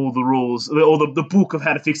give them all the rules, or the book of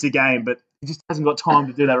how to fix the game, but he just hasn't got time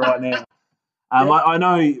to do that right now. I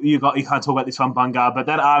know you can't talk about this one, Bungar, but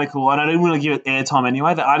that article, and I didn't really give it airtime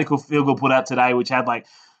anyway, the article Phil Gould put out today, which had like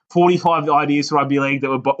 45 ideas for rugby league that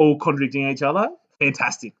were all contradicting each other,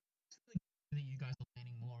 fantastic. You guys are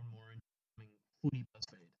leaning more and more into footy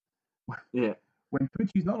BuzzFeed. Yeah. When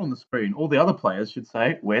Poochie's not on the screen, all the other players should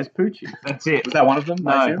say, "Where's Poochie?" That's it. Was that one of them?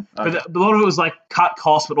 No. But a lot of it was like cut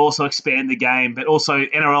costs, but also expand the game. But also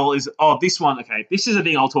NRL is, this one, okay, this is the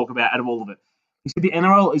thing I'll talk about out of all of it. He said the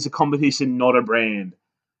NRL is a competition, not a brand.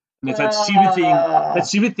 And it's that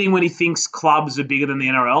stupid thing when he thinks clubs are bigger than the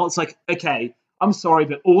NRL. It's like, okay, I'm sorry,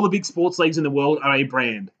 but all the big sports leagues in the world are a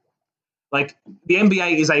brand. Like, the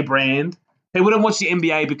NBA is a brand. They wouldn't watch the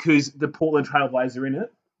NBA because the Portland Trailblazers are in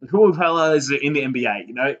it. The Portland Trailblazers are in the NBA,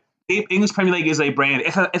 you know. The English Premier League is a brand.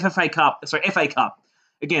 FA Cup.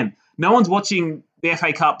 Again, no one's watching the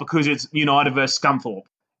FA Cup because it's United versus Scunthorpe.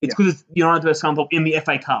 It's because it's United versus Scunthorpe in the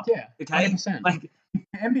FA Cup. Yeah, okay. 100%. Like, if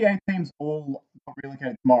the NBA teams all got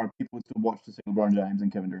relocated tomorrow, people would still watch to see LeBron James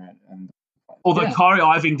and Kevin Durant. Although Kyrie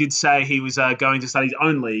Irving did say he was going to start his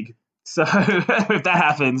own league, so if that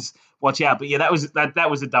happens, watch out. But yeah, that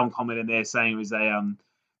was a dumb comment in there saying it was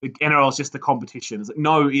the NRL is just the competition. It's like,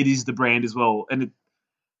 no, it is the brand as well. And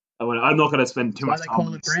I'm not going to spend too much time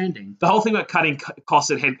on this. Why they call it branding? The whole thing about cutting costs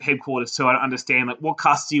at headquarters too, I don't understand. Like, what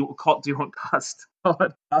cost do you want cut?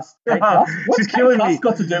 What's killing me.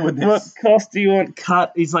 got to do with this? What cost do you want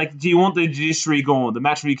cut? It's like, do you want the judiciary gone, the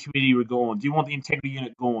match review committee gone? Do you want the integrity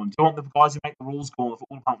unit gone? Do you want the guys who make the rules gone, the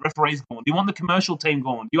football department, referees gone? Do you want the commercial team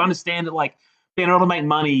gone? Do you understand that, like, in order to make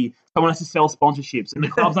money, someone has to sell sponsorships, and the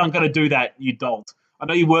clubs aren't going to do that, you dolt. I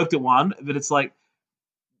know you worked at one, but it's like,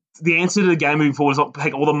 the answer to the game moving forward is not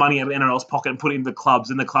take all the money out of the NRL's pocket and put it into the clubs,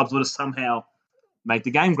 and the clubs will just somehow make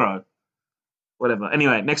the game grow. Whatever.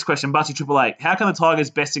 Anyway, next question. Butsy 888. How can the Tigers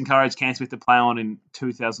best encourage Cam Smith to play on in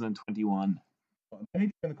 2021? They need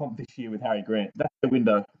to win the comp this year with Harry Grant. That's the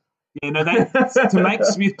window. Yeah, no, to make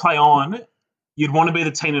Smith play on, you'd want to be the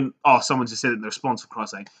team and someone just said it in the response, for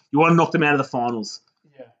Christ's sake. You want to knock them out of the finals.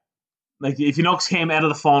 Yeah. Like, if you knock Cam out of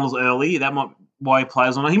the finals early, that might why he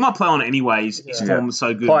plays on. He might play on it anyways. His form is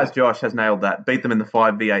so good. Pliers Josh has nailed that. Beat them in the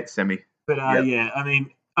 5v8 semi. But yeah, I mean,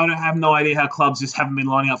 I don't have no idea how clubs just haven't been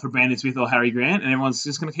lining up for Brandon Smith or Harry Grant, and everyone's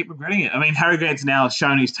just going to keep regretting it. I mean, Harry Grant's now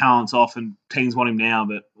shown his talents off, and teams want him now,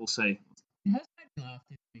 but we'll see. It has taken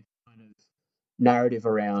after the kind of narrative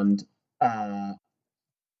around Cam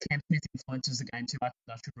Smith influences the game too much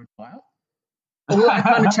that I should retire. All that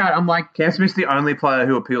kind of chat, I'm like, Cam Smith's the only player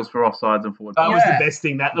who appeals for offsides and forward. That was the best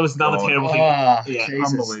thing. That was another terrible thing. Yeah,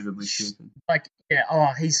 Jesus. Unbelievably stupid. Like,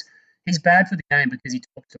 he's bad for the game because he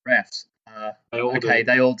talks to refs.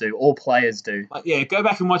 They all do. All players do. Like, go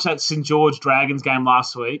back and watch that St. George Dragons game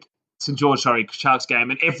last week. Sharks game,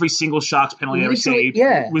 and every single Sharks penalty they received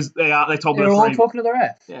was they told the referee. They're all talking to the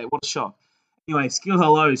ref. Yeah, what a shock. Anyway, Skill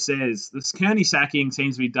Hello says the Kearney sacking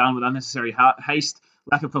seems to be done with unnecessary haste,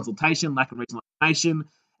 lack of consultation, lack of regional information,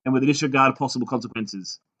 and with a disregard of possible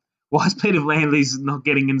consequences. Why is Peter Landley's not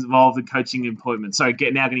getting involved in coaching appointments? Sorry,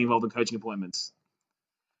 now getting involved in coaching appointments.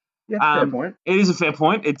 Yeah, fair point. It is a fair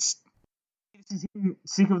point. It's him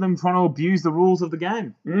sick of them trying to abuse the rules of the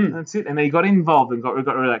game. That's it. And then he got involved and got rid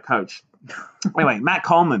of that coach. Anyway, Matt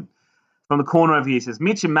Coleman from the corner over here says,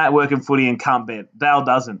 Mitch and Matt work in footy and can't bet. Dale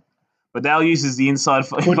doesn't. But Dale uses the inside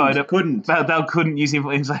info. Dale couldn't use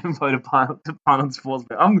inside info to punt on sports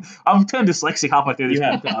bet. I've turned dyslexic halfway through this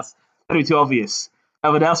podcast. That'd be too obvious.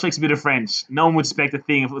 But Dale speaks a bit of French. No one would expect a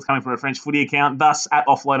thing if it was coming from a French footy account. Thus, at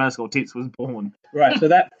offload_tips was born. Right, so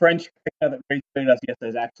that French character that retweeted us yesterday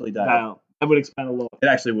is actually Dale. That would explain a lot. It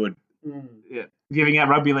actually would. Yeah, giving out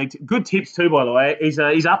rugby league good tips too, by the way. He's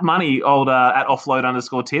up money, old at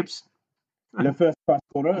offload_tips. In the first class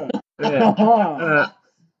quarter. Yeah.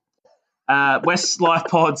 West Life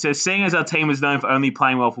Pod says, seeing as our team is known for only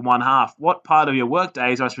playing well for one half, what part of your work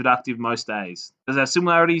day is most productive most days? Does it have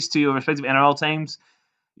similarities to your respective NRL teams?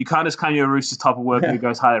 You can't just claim you're a Roosters type of worker who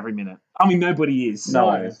goes hard every minute. I mean, nobody is.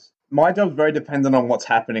 No. My job's very dependent on what's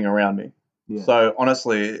happening around me. Yeah. So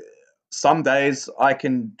honestly, some days I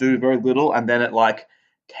can do very little, and then at like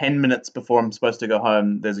 10 minutes before I'm supposed to go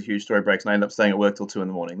home, there's a huge story breaks, and I end up staying at work till 2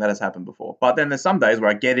 a.m. That has happened before. But then there's some days where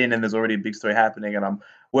I get in and there's already a big story happening, and I'm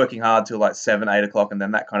working hard till like 7, 8 o'clock, and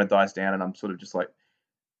then that kind of dies down, and I'm sort of just like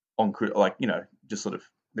just sort of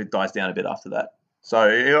it dies down a bit after that.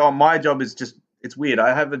 So my job is just, it's weird.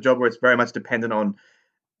 I have a job where it's very much dependent on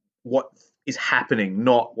what is happening,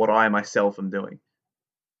 not what I myself am doing.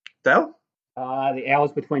 Dale? The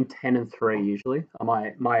hours between 10 and 3 usually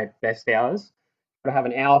are my best hours. You've got to have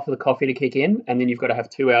an hour for the coffee to kick in, and then you've got to have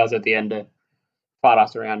 2 hours at the end to fart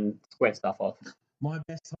us around and square stuff off. My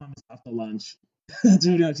best time is after lunch.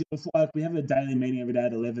 Dude, we have a daily meeting every day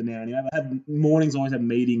at 11 now, and I have mornings always have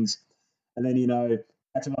meetings, and then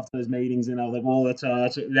catch up after those meetings, and I was like, well, now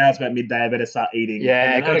it's about midday, I better start eating.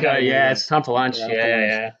 Yeah, and gotta go. Yeah, it's time for lunch.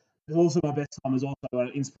 Yeah. It's also my best time is also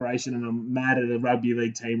an inspiration, and I'm mad at a rugby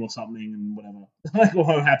league team or something, and whatever.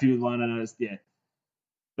 Or I'm happy with one, and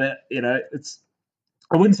But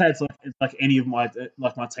I wouldn't say it's like any of my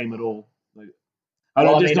team at all.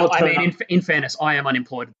 In fairness, I am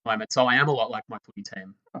unemployed at the moment, so I am a lot like my footy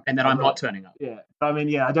team, and then I'm not turning up. Yeah,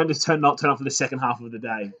 I don't just not turn up for the second half of the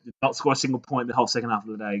day. Not score a single point the whole second half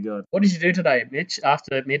of the day. Good. What did you do today, Mitch?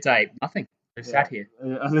 After midday, nothing. I sat here.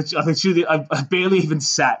 I barely even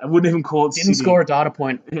sat. I wouldn't even call it. Didn't score a data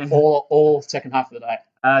point all second half of the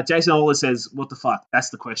day. Jason Ola says, "What the fuck?" That's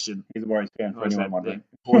the question. He's a Warriors fan for anyone wondering.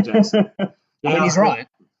 Poor Jason. I mean, he's right.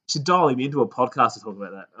 Should dial him into a podcast to talk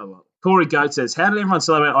about that. Oh well. Corey Goat says, "How did everyone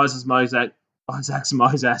celebrate Isaac's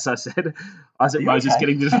Moses?" I said, Isaac Moses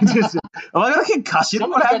getting the. Am I got a concussion?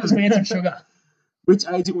 What happened? This man some sugar. Which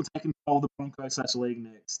agent will take control of the Broncos/League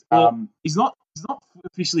next? He's not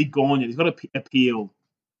officially gone yet. He's got to appeal.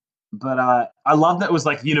 But I love that it was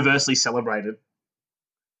like universally celebrated.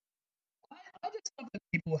 I just love that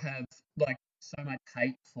people have like so much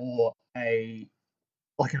hate for an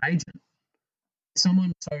agent.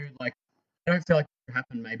 Someone so like, I don't feel like it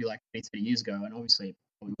happened maybe like 30 years ago, and obviously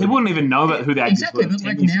they wouldn't even know about who the agents exactly. were. But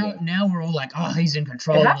like now we're all like, oh, he's in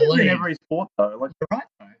control It of the happens league. in every sport though. Like You're right,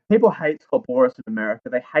 though. people hate Scott Boras in America.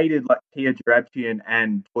 They hated like Pia Jarabchian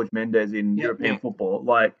and George Mendes in European football.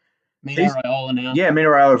 Like Mina Raiola now. Yeah, Mina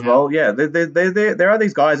Raiola as well. Yeah, there are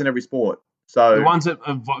these guys in every sport. So the ones that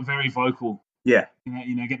are very vocal. Yeah.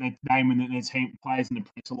 Get their name when their team players in the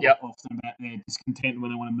press a lot often about their discontent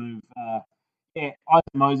when they want to move. Isaac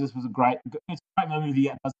Moses was it's a great moment of the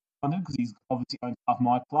year because he's obviously owned half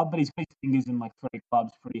my club, but he's picked fingers in like 3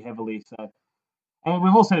 clubs pretty heavily. So, and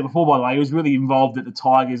we've all said it before, by the way, he was really involved at the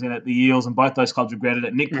Tigers and at the Eels, and both those clubs regretted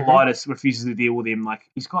it. Nick Politis refuses to deal with him. Like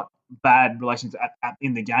he's got bad relations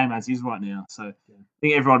in the game as is right now. So I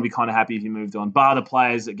think everyone would be kind of happy if he moved on. Bar the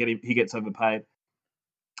players that he gets overpaid.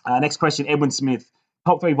 Next question, Edwin Smith.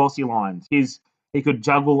 Top 3 Vossi lines. He could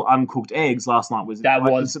juggle uncooked eggs last night. Was very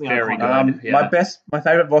good. My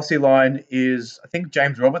favourite Vossi line is, I think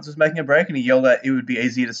James Roberts was making a break and he yelled at, it would be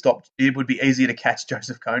easier to catch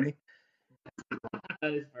Joseph Coney.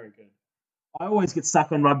 That is very good. I always get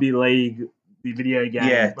stuck on rugby league, the video game.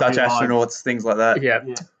 Yeah, Dutch astronauts, things like that. Yeah.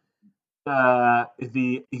 If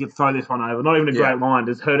he could throw this one over, not even a great line,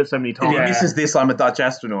 just heard it so many times. If he misses this, I'm a Dutch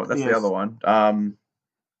astronaut. That's the other one.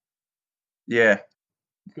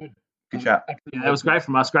 Good chat. Yeah, that was great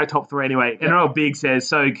from us. Great top 3 anyway. NRL Big says,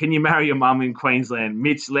 so can you marry your mum in Queensland?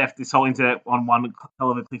 Mitch left this whole internet on one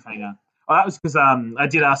hell of a cliffhanger. Oh, that was because I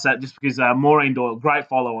did ask that just because Maureen Doyle, great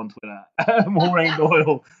follow on Twitter. Maureen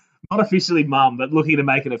Doyle, not officially mum, but looking to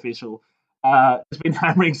make it official. Has been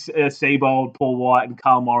hammering Seabold, Paul White, and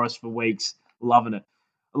Carl Morris for weeks. Loving it.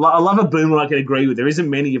 I love a boomer I can agree with. There isn't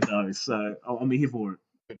many of those, so I'm here for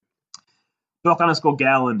it.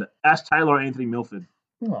 Doc_Gowland, Ash Taylor or Anthony Milford?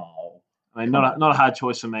 Oh. I mean, not a hard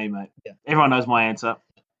choice for me, mate. Yeah. Everyone knows my answer.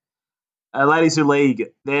 Ladies who league,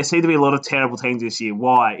 there seem to be a lot of terrible teams this year.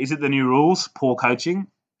 Why? Is it the new rules? Poor coaching?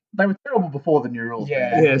 They were terrible before the new rules.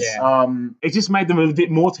 Yeah. Yes. Yeah. It just made them a bit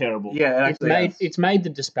more terrible. Yeah, it's made the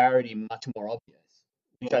disparity much more obvious,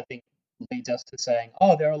 which I think leads us to saying,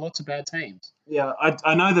 oh, there are lots of bad teams. Yeah,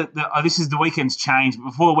 I know that this is the weekend's changed,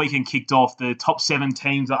 but before the weekend kicked off, the top 7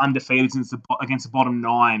 teams are undefeated against the bottom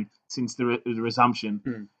 9 since the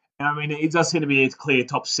resumption. I mean, it does seem to be a clear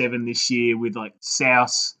top 7 this year with like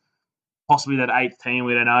South, possibly that 8th team.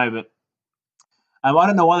 We don't know, but I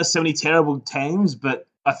don't know why there's so many terrible teams. But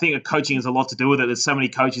I think coaching has a lot to do with it. There's so many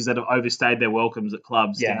coaches that have overstayed their welcomes at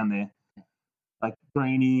clubs down there. like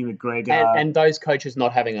Greeny, McGregor. And those coaches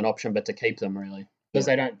not having an option but to keep them, really. Because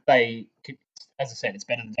as I said, it's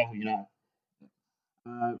better than devil,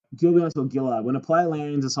 Gilbert or Gillard, when a player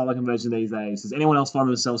lands a solo conversion these days, does anyone else find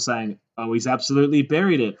themselves saying, "Oh, he's absolutely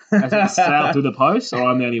buried it," as it sailed through the post, or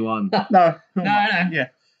I'm the only one? No. Yeah.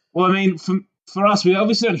 Well, I mean, for us, we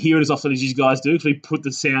obviously don't hear it as often as you guys do because we put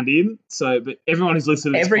the sound in. So, but everyone who's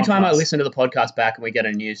listening to this Every time I podcast, listen to the podcast back and we get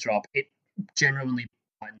a news drop, it genuinely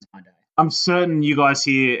brightens my day. I'm certain you guys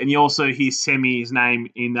hear, and you also hear Semi's name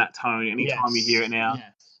in that tone anytime you hear it now.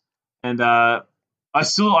 Yes. And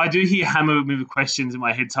I do hear Hammer with questions in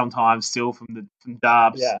my head sometimes still from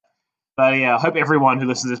Darbs. Yeah. But yeah, I hope everyone who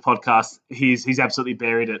listens to this podcast, he's absolutely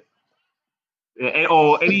buried it. Yeah,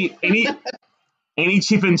 or any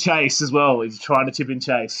chip and chase as well. He's trying to chip and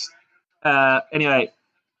chase. Anyway,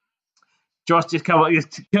 Josh, just come on,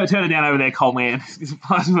 just turn it down over there, Cole, man. This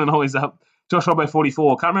one always up. Josh Robbo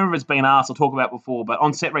 44. Can't remember if it's been asked or talked about before, but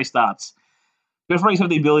on set restarts, referees have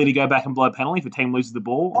the ability to go back and blow a penalty if a team loses the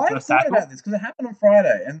ball. I thought about this because it happened on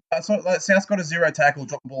Friday, and I saw South got a 0 tackle,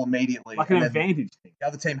 dropped the ball immediately. Like an advantage thing. The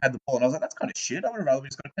other team had the ball, and I was like, that's kind of shit. I would have rather we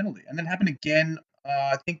just got a penalty. And then it happened again,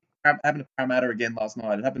 I think it happened to Parramatta again last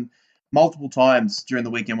night. It happened multiple times during the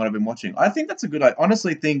weekend when I've been watching. I think that's a good idea. I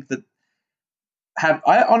honestly think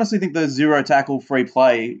the 0 tackle free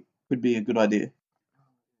play could be a good idea.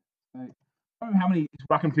 I don't know how many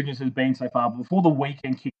ruck and pigeons has been so far, but before the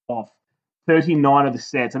weekend kicked off, 39 of the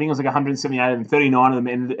sets, I think it was like 178 of them, 39 of them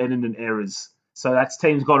ended in errors. So that's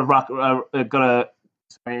teams got a it can't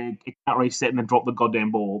reset and then drop the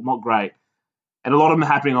goddamn ball. Not great. And a lot of them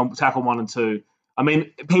are happening on tackle 1 and 2. I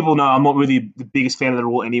mean, people know I'm not really the biggest fan of the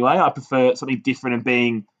rule anyway. I prefer something different and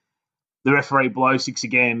being the referee blows 6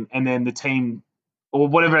 again and then the team, or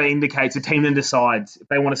whatever it indicates, the team then decides if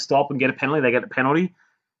they want to stop and get a penalty, they get the penalty.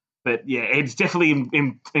 But yeah, it's definitely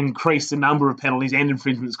increased the number of penalties and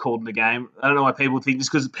infringements called in the game. I don't know why people think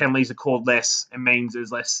just because penalties are called less, it means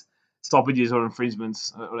there's less stoppages or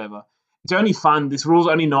infringements or whatever. It's only fun. This rule's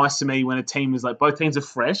only nice to me when a team is like, both teams are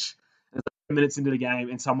fresh, and minutes into the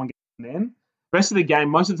game and someone gets them in. The rest of the game,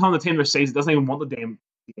 most of the time the team receives it doesn't even want the damn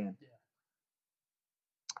game.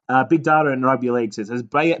 Big Data in Rugby League says, has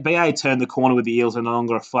BA turned the corner with the Eels and no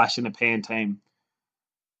longer a flash in a pan team?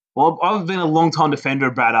 Well, I've been a long-time defender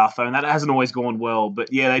of Brad Arthur, and that hasn't always gone well.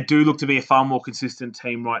 But, yeah, they do look to be a far more consistent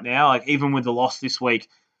team right now. Like, even with the loss this week,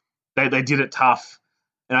 they did it tough.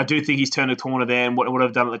 And I do think he's turned a corner there, and what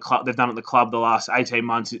they've done at the club the last 18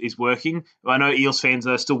 months is working. I know Eels fans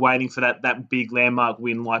are still waiting for that big landmark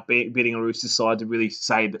win, like beating a Roosters side, to really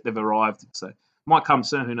say that they've arrived. So, might come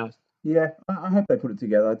soon, who knows? Yeah, I hope they put it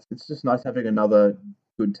together. It's just nice having another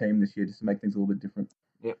good team this year just to make things a little bit different.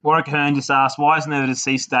 Yeah. Warwick Hearn just asked, why isn't there a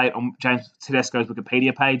deceased date on James Tedesco's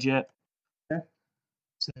Wikipedia page yet? Yeah.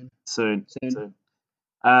 Soon.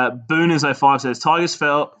 Booners05 says, Tigers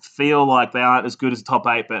feel like they aren't as good as the top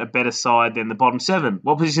 8, but a better side than the bottom 7.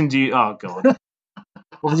 What position do you... Oh, God.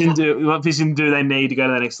 What position do they need to go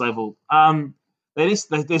to the next level? There's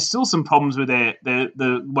still some problems with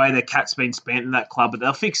the way their cap's been spent in that club, but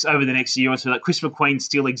they'll fix over the next year or two. Like Chris McQueen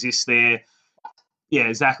still exists there. Yeah,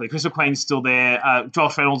 exactly. Chris McQueen's still there.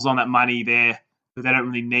 Josh Reynolds is on that money there, but they don't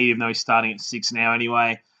really need him, though he's starting at 6 now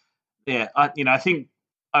anyway. Yeah, I think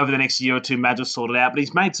over the next year or two, Madge will sort it out, but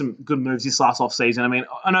he's made some good moves this last off-season. I mean,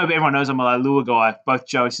 I know everyone knows I'm a Lua guy, both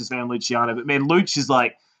Joe Cisterna and Luciano, but, man, Luch is,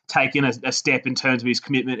 like, taking a step in terms of his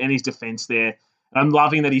commitment and his defence there. And I'm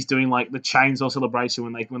loving that he's doing, like, the chainsaw celebration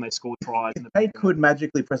when they score tries. If they could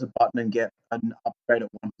magically press a button and get an upgrade at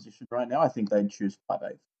one position right now, I think they'd choose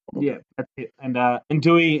 5'8". Yeah, that's it. And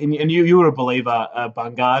Dewey, and you were a believer,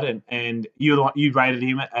 Bungard, and you rated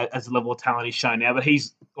him as the level of talent he's shown now, but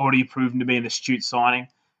he's already proven to be an astute signing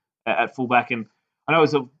at fullback. And I know it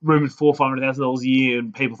was a rumoured $400,000 a year,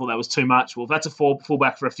 and people thought that was too much. Well, if that's a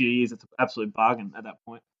fullback for a few years, it's an absolute bargain at that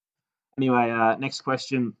point. Anyway, next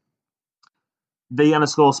question.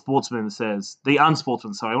 The_sportsman says, the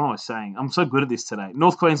unsportsman, sorry, what am I saying? I'm so good at this today.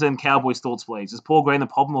 North Queensland Cowboys thoughts, please. Is Paul Green the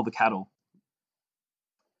problem or the cattle?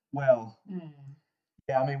 Well,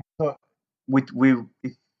 yeah, I mean,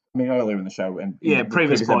 earlier in the show and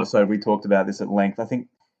previous episode we talked about this at length. I think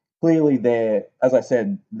clearly I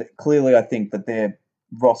think that their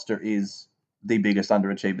roster is the biggest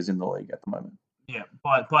underachievers in the league at the moment. Yeah,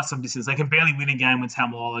 by some distance. They can barely win a game when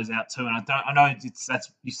Tamalolo's out too. And I know you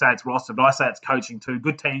say it's roster, but I say it's coaching too.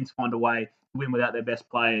 Good teams find a way to win without their best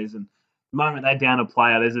players. And the moment they're down a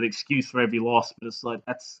player, there's an excuse for every loss. But it's like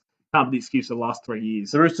can't be the excuse for the last 3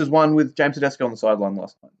 years. The Roosters won with James Tedesco on the sideline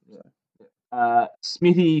last night. So.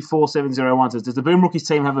 Smithy4701 says, does the Boom Rookies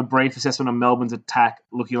team have a brief assessment of Melbourne's attack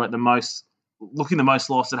looking like the most looking the most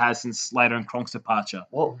lost it has since Slater and Cronk's departure.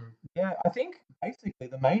 Well, yeah, I think basically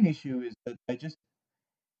the main issue is that they just,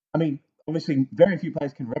 I mean, obviously very few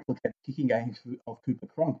players can replicate kicking games of Cooper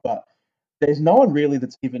Cronk, but there's no one really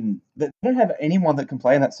that's even, they don't have anyone that can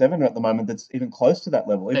play in that 7 at the moment that's even close to that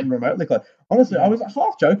level, even remotely close. Honestly, I was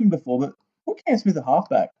half joking before, but put Cam Smith at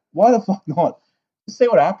halfback. Why the fuck not? Just see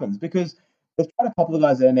what happens, because they've tried a couple of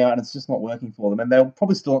guys there now and it's just not working for them, and they'll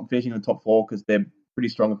probably still not finishing in the top 4 because they're pretty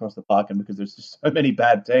strong across the park and because there's just so many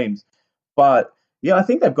bad teams. But yeah, I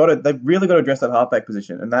think they've really got to address that halfback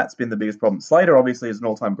position, and that's been the biggest problem. Slater obviously is an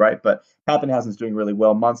all-time great, but Pappenhausen's doing really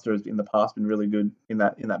well. Munster has in the past been really good in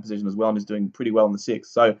that position as well, and is doing pretty well in the 6.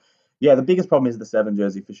 So yeah, the biggest problem is the 7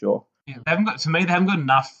 jersey for sure. Yeah, they haven't got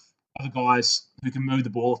enough other guys who can move the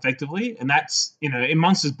ball effectively, and that's, in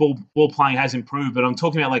Munster's ball playing has improved, but I'm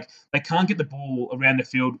talking about they can't get the ball around the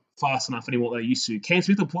field fast enough anymore they used to. Cam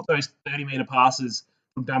Smith will put those 30-metre passes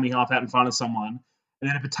from dummy half out in front of someone, and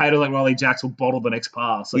then a potato like Riley Jacks will bottle the next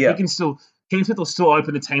pass. Cam Smith will still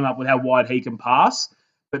open the team up with how wide he can pass,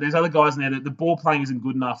 but there's other guys in there that the ball playing isn't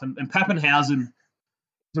good enough, and Pappenhausen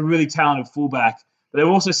is a really talented fullback, but they've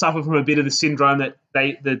also suffered from a bit of the syndrome that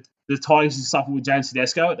the Tigers have suffered with James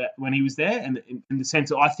Tedesco when he was there, and in the sense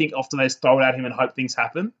that I think often they just throw it at him and hope things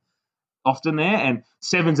happen often there, and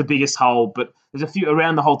 7's the biggest hole, but there's a few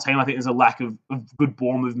around the whole team. I think there's a lack of good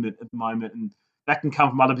ball movement at the moment, and that can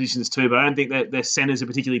come from other positions too, but I don't think that their centres are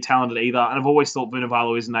particularly talented either, and I've always thought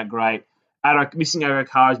Vunivalu isn't that great. Missing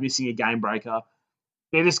Arakar is missing a game breaker.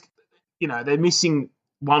 They're just, they're missing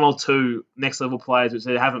 1 or 2 next-level players, which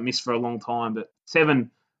they haven't missed for a long time, but 7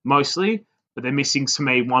 mostly. But they're missing, to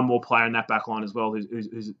me, one more player in that back line as well who's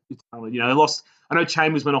talented. They lost. I know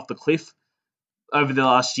Chambers went off the cliff over the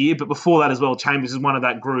last year, but before that as well, Chambers is one of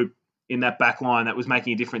that group in that back line that was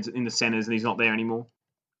making a difference in the centres, and he's not there anymore.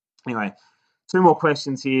 Anyway, 2 more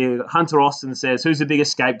questions here. Hunter Austin says, who's the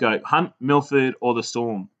biggest scapegoat, Hunt, Milford, or the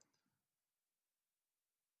Storm?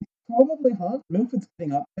 Probably Hunt. Milford's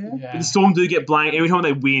getting up there. Yeah. But the Storm do get blamed. Every time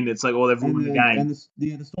they win, it's like, they've ruined the game. And the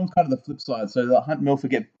Storm's kind of the flip side. So the Hunt and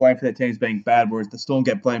Milford get blamed for their teams being bad, whereas the Storm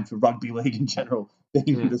get blamed for rugby league in general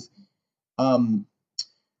being just. As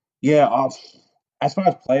far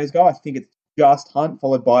as players go, I think it's just Hunt,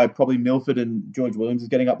 followed by probably Milford, and George Williams is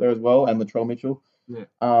getting up there as well, and Latrell Mitchell. Yeah.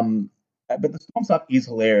 But the Storm stuff is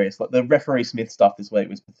hilarious. Like the referee Smith stuff this week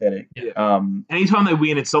was pathetic. Yeah. Anytime they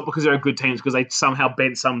win, it's not because they're a good team, it's because they somehow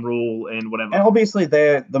bent some rule and whatever. And obviously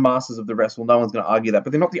they're the masters of the wrestle. No one's going to argue that.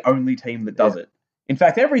 But they're not the only team that does it. In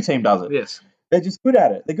fact, every team does it. Yes. They're just good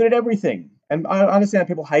at it. They're good at everything. And I understand that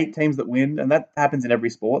people hate teams that win, and that happens in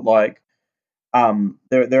every sport. Like,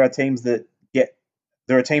 there are teams that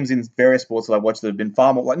there are teams in various sports that I watched that have been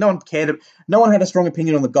far more like no one had a strong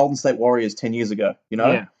opinion on the Golden State Warriors 10 years ago.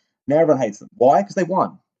 Yeah. Now everyone hates them. Why? Because they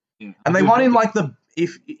won. Yeah. And they won in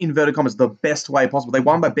if inverted commas, the best way possible. They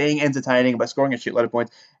won by being entertaining, by scoring a shitload of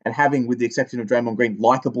points, and having, with the exception of Draymond Green,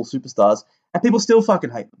 likable superstars. And people still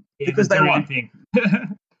fucking hate them because they won.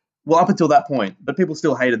 Well, up until that point, but people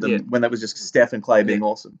still hated them when that was just Steph and Clay being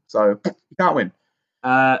awesome. So you can't win.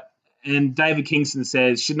 And David Kingston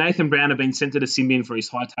says, should Nathan Brown have been sent to the sin bin for his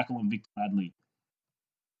high tackle on Victor Radley?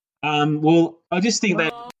 Well, I just think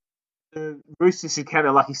that the Roosters should count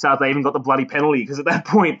their lucky stars. They even got the bloody penalty because at that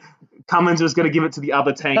point, Cummins was going to give it to the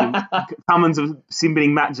other team. Cummins was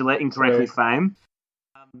sin-binning Matt Gillette incorrectly, fame.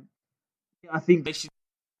 I think they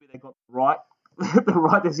got the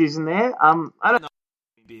right decision there. I don't know.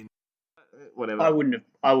 Whatever. I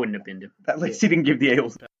wouldn't have binned him. At least he didn't give the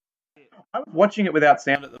Eels. I was watching it without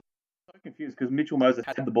sound at the. I was so confused because Mitchell Moses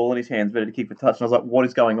had the ball in his hands, ready to kick for touch, and I was like, "What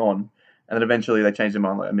is going on?" And then eventually they changed their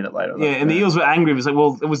mind a minute later. Yeah, and the Eels were angry. It was like,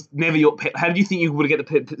 well, it was never your. How did you think you would get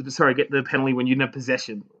the penalty when you didn't have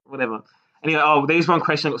possession? Whatever. Anyway, there's one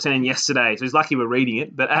question I got sent in yesterday, so he's lucky we're reading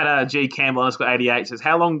it. But at G Campbell _88 says,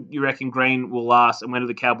 how long do you reckon Green will last, and when do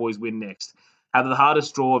the Cowboys win next? Have the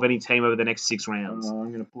hardest draw of any team over the next 6 rounds.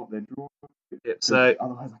 I'm going to pull up their draw. Yeah, so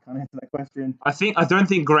otherwise, I can't answer that question. I don't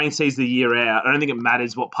think Green sees the year out. I don't think it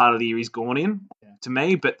matters what part of the year he's gone in to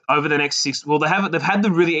me. But over the next 6, well, they've had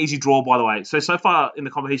the really easy draw, by the way. So far in the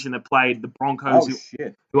competition, they've played the Broncos,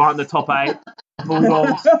 who aren't in the top 8,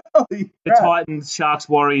 Bulldogs, the Titans, Sharks,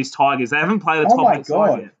 Warriors, Tigers. They haven't played the top 8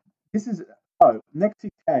 side yet. This is next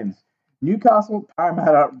 6 games. Newcastle,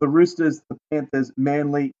 Parramatta, the Roosters, the Panthers,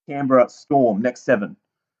 Manly, Canberra, Storm. Next 7.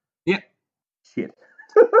 Yep. Shit.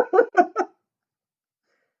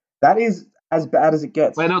 That is as bad as it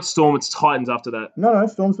gets. Wait, not Storm, it's Titans after that. No,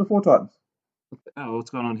 Storm's before Titans. Oh,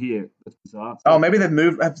 what's going on here? That's bizarre. Oh, maybe they've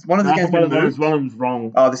moved. One of the games been moved. One of them's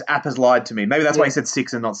wrong. Oh, this app has lied to me. Maybe that's why he said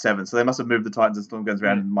 6 and not 7. So they must have moved the Titans and Storm goes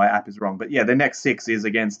around and my app is wrong. But yeah, the next 6 is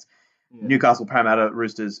against Newcastle, Parramatta,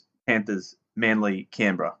 Roosters, Panthers, Manly,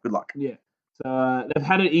 Canberra. Good luck. Yeah. So they've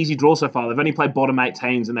had an easy draw so far. They've only played bottom 8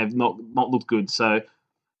 teams and they've not looked good. So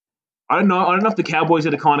I don't know if the Cowboys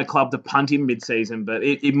are the kind of club to punt in mid-season, but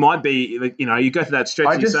it might be. You go through that stretch.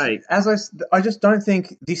 I just don't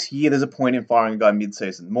think this year there's a point in firing a guy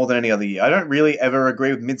mid-season more than any other year. I don't really ever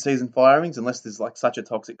agree with mid-season firings unless there's like such a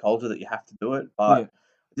toxic culture that you have to do it. But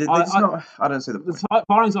I don't see the point. The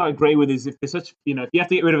firings I agree with is if there's such, if you have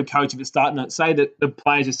to get rid of a coach, if it's starting to say that the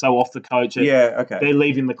players are so off the coach, they're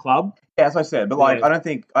leaving the club. Yeah, as I said, but I don't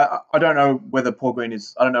think I don't know whether Paul Green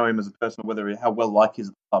is. I don't know him as a person, or whether how well liked he is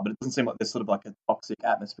at the club. But it doesn't seem like there's sort of like a toxic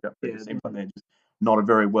atmosphere up there. It seems like they're just not a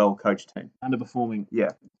very well coached team. Underperforming. Yeah.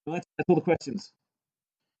 Well, that's all the questions.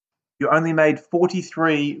 You only made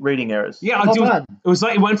 43 reading errors. Yeah, it was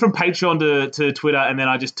like it went from Patreon to Twitter, and then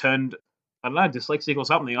I just turned. I don't know, dyslexic or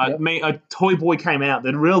something. A toy boy came out.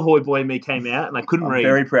 The real toy boy in me came out, and I couldn't read.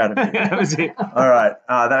 Very proud of you. That was it. All right.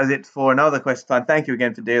 That was it for another question time. Thank you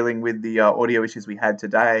again for dealing with the audio issues we had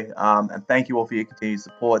today. And thank you all for your continued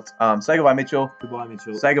support. Say goodbye, Mitchell. Goodbye,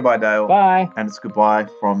 Mitchell. Say goodbye, Dale. Bye. And it's goodbye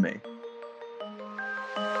from me.